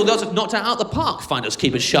 Against all those who've knocked it out of the park, finders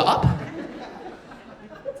keepers shut up.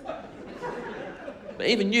 But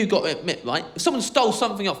even you got to admit, right? If someone stole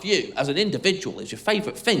something off you as an individual, as your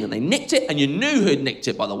favourite thing, and they nicked it, and you knew who'd nicked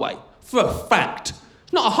it, by the way, for a fact,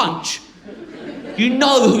 not a hunch. You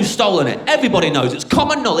know who's stolen it. Everybody knows. It's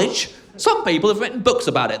common knowledge. Some people have written books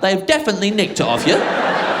about it. They have definitely nicked it off you.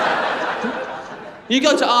 You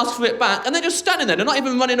go to ask for it back, and they're just standing there. They're not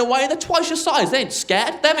even running away. They're twice your size. They ain't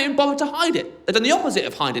scared. They haven't even bothered to hide it. They've done the opposite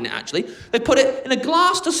of hiding it, actually. They put it in a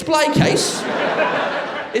glass display case.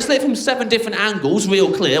 It's lit from 7 different angles, real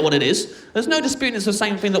clear what it is. There's no disputing it's the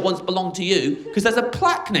same thing that once belonged to you, because there's a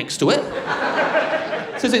plaque next to it.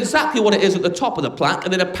 It says exactly what it is at the top of the plaque,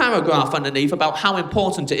 and then a paragraph underneath about how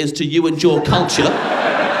important it is to you and your culture.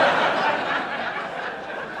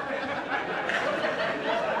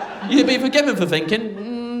 You'd be forgiven for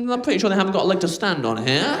thinking, I'm pretty sure they haven't got a leg to stand on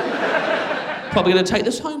here. Probably going to take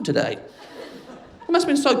this home today. They must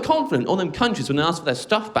have been so confident, all them countries, when they asked for their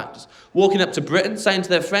stuff back, just walking up to Britain, saying to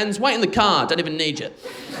their friends, wait in the car, don't even need you.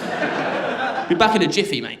 Be back in a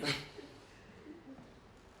jiffy, mate.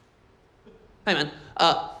 Hey, man,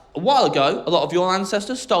 a while ago, a lot of your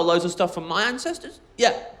ancestors stole loads of stuff from my ancestors.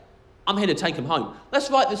 Yeah, I'm here to take them home. Let's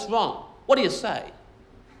right this wrong. What do you say?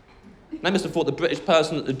 They must have thought the British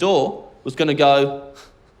person at the door was going to go,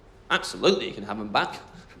 absolutely, you can have them back.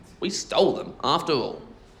 We stole them, after all.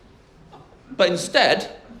 But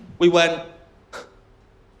instead, we went, I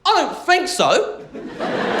don't think so.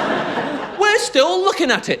 We're still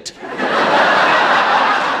looking at it.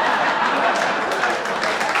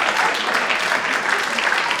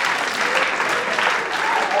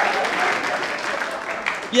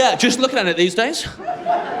 Yeah, just looking at it these days.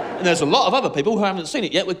 And there's a lot of other people who haven't seen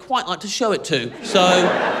it yet we'd quite like to show it to. So,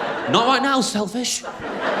 not right now, selfish.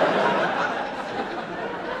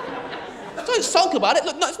 Don't sulk about it.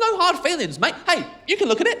 Look, no, it's no hard feelings, mate. Hey, you can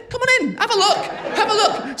look at it. Come on in. Have a look. Have a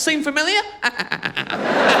look. Seem familiar?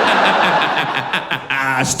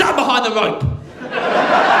 Stand behind the rope.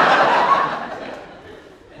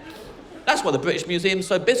 That's why the British Museum's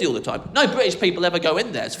so busy all the time. No British people ever go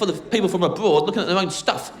in there. It's full of people from abroad looking at their own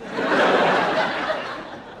stuff.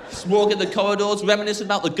 Just walking the corridors, reminiscing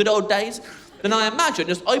about the good old days. Then I imagine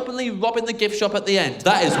just openly robbing the gift shop at the end.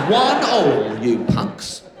 That is one all, you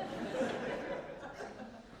punks.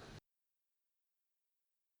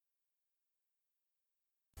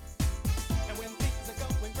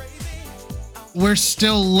 We're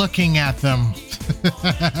still looking at them.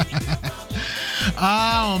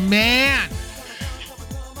 Oh, man.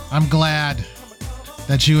 I'm glad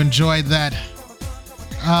that you enjoyed that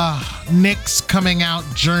Nick's coming out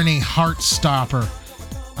journey Heartstopper.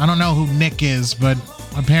 I don't know who Nick is, but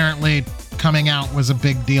apparently coming out was a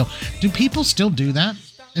big deal. Do people still do that?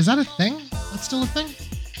 Is that a thing? That's still a thing?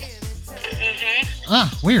 Mm-hmm.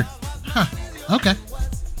 Ah, weird. Huh. Okay.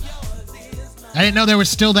 I didn't know there was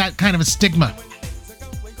still that kind of a stigma.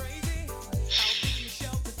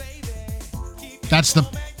 That's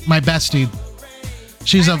my bestie.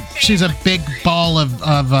 She's a big ball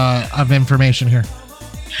of information here.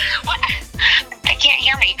 What? I can't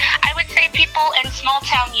hear me. I would say people in small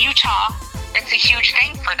town Utah, it's a huge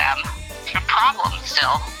thing for them. It's a problem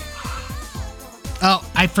still. Oh,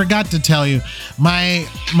 I forgot to tell you. My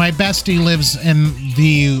bestie lives in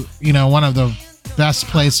the, one of the best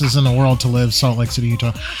places in the world to live, Salt Lake City,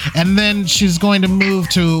 Utah. And then she's going to move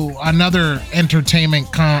to another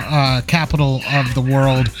entertainment capital of the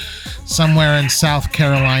world, somewhere in South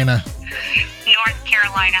Carolina. North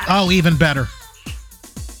Carolina. Oh, even better.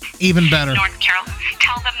 Even better. North Carolina.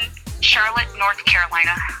 Tell them Charlotte, North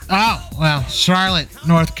Carolina. Oh, well, Charlotte,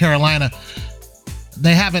 North Carolina.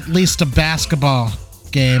 They have at least a basketball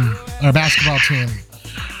game, or basketball team.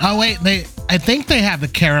 Oh, wait, I think they have the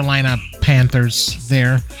Carolina Panthers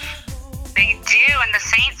there. They do, and the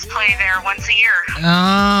Saints play there once a year.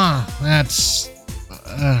 Ah, that's...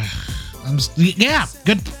 yeah,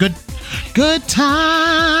 good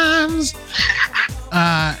times.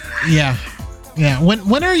 Yeah.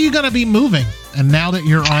 When are you going to be moving? And now that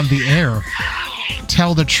you're on the air,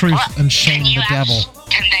 tell the truth and shame the devil.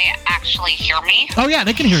 Can they actually hear me? Oh, yeah,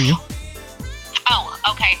 they can hear you. Oh,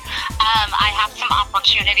 okay. I have some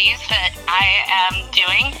opportunities that I am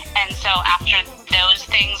doing, and so after those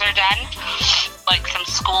things are done, like some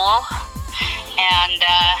school and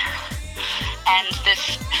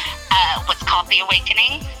this what's called The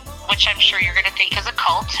Awakening, which I'm sure you're going to think is a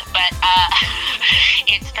cult, but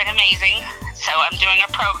it's been amazing. So I'm doing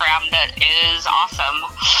a program that is awesome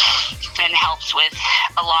and helps with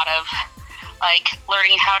a lot of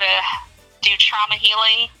learning how to do trauma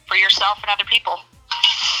healing for yourself and other people.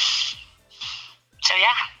 So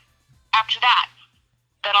yeah, after that,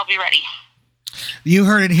 then I'll be ready. You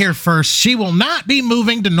heard it here first. She will not be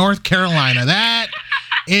moving to North Carolina. That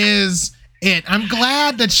is it. I'm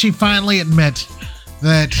glad that she finally admit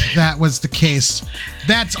that was the case.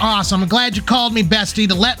 That's awesome. I'm glad you called me, bestie,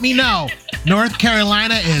 to let me know North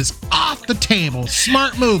Carolina is off the table.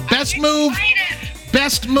 Smart move. Best move.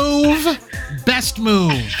 Best move. Best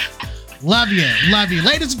move. Love you. Love you.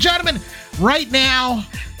 Ladies and gentlemen, right now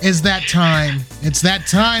is that time. It's that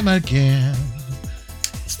time again.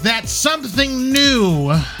 It's that something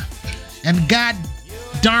new. And God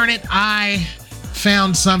darn it, I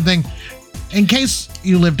found something. In case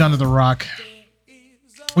you lived under the rock,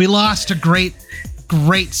 we lost a great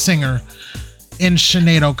singer in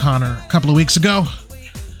Sinead O'Connor a couple of weeks ago.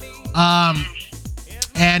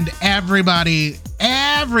 And everybody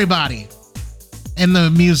in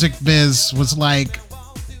the music biz was like,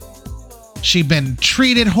 she'd been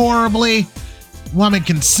treated horribly. Woman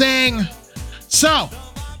can sing. So,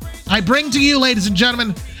 I bring to you, ladies and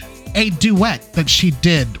gentlemen, a duet that she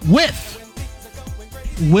did with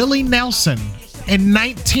Willie Nelson in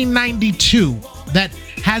 1992 that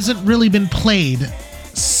hasn't really been played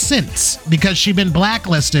since because she'd been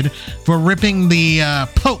blacklisted for ripping the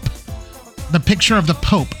Pope, the picture of the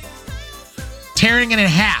Pope, tearing it in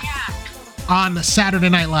half on Saturday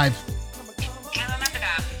Night Live.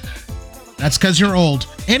 That's because you're old.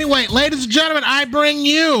 Anyway, ladies and gentlemen, I bring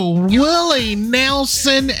you Willie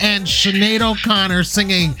Nelson and Sinead O'Connor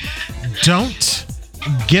singing Don't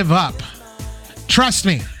Give Up. Trust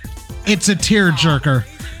me, it's a tearjerker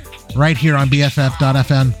right here on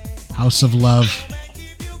BFF.FM, House of Love.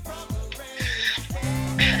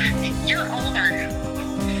 You're older.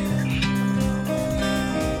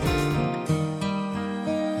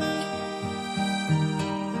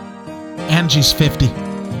 Angie's 50.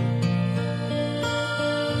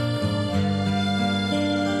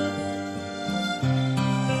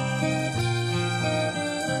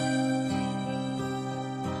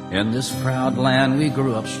 In this proud land we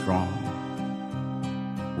grew up strong.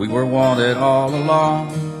 We were wanted all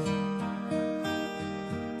along.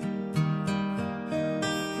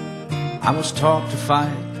 I was taught to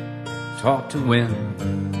fight, taught to win.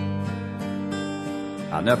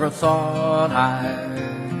 I never thought I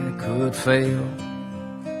could fail.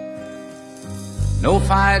 No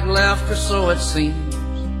fight left, or so it seems.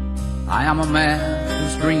 I am a man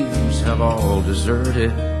whose dreams have all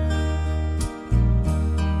deserted.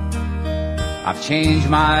 I've changed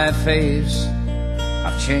my face,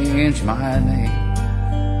 I've changed my name,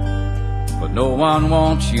 but no one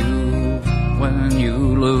wants you when you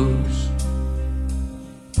lose.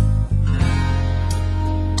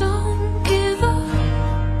 Don't give up,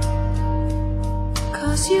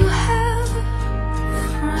 'cause you have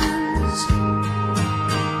friends.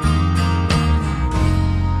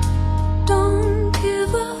 Don't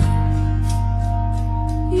give up,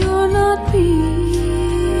 you're not beaten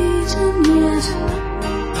yet.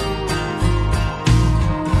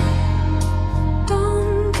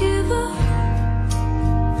 Don't give up,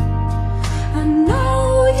 I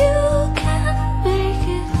know you can make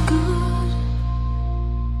it good.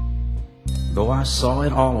 Though I saw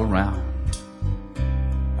it all around,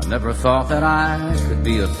 I never thought that I could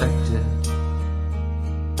be affected.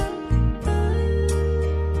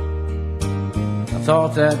 I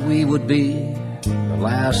thought that we would be the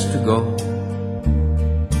last to go.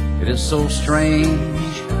 It is so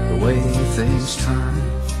strange the way things turn.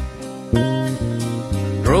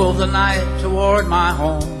 Drove the night toward my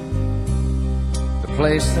home, the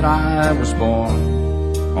place that I was born,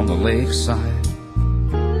 on the lakeside.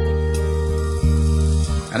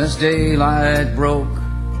 And as daylight broke,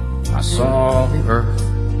 I saw the earth.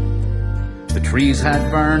 The trees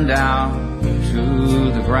had burned down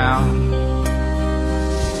to the ground.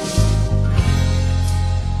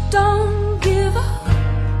 Don't give up,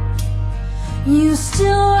 you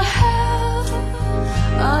still have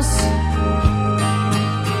us.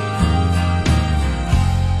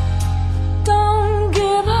 Don't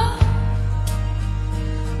give up,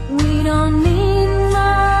 we don't need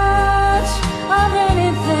much of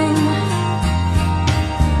anything.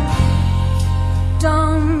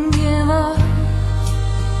 Don't give up,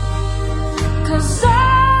 'cause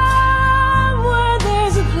somewhere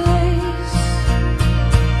there's a place.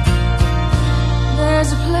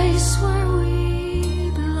 There's a place where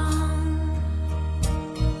we belong.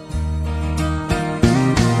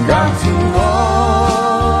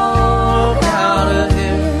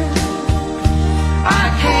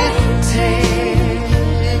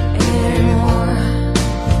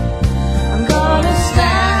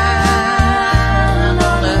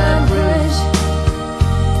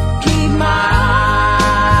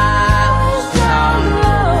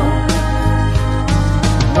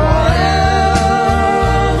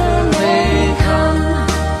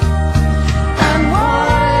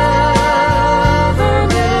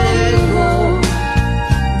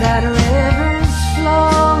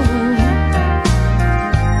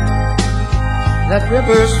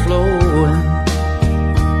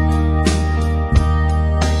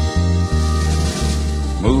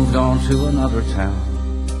 to another town.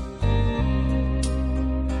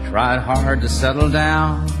 Tried hard to settle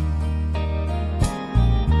down.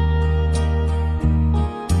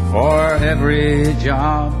 For every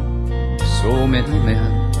job, so many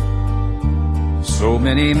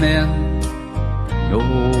men, no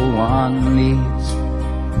one needs.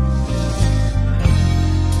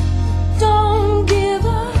 Don't give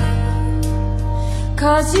up,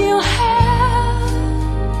 'cause you have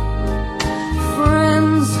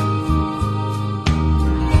friends.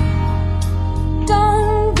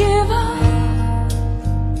 Don't give up,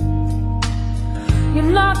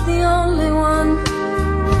 you're not the only one.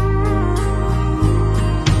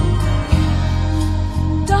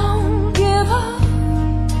 Don't give up,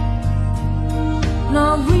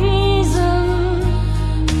 no reason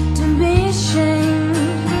to be ashamed.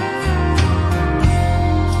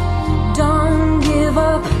 Don't give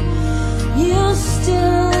up, you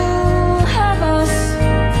still have us.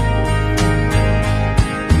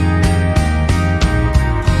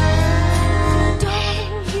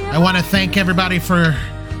 I want to thank everybody for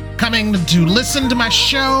coming to listen to my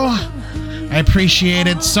show. I appreciate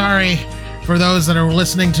it. Sorry for those that are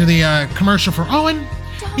listening to the commercial for Owen.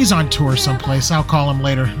 He's on tour someplace. I'll call him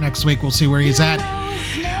later next week. We'll see where he's at.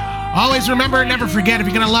 Always remember, never forget, if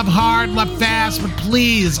you're going to love hard, love fast, but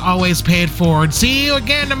please always pay it forward. See you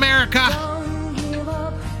again, America.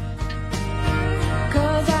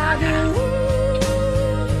 'Cause I believe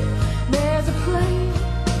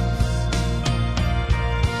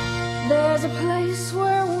there's a place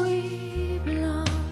where we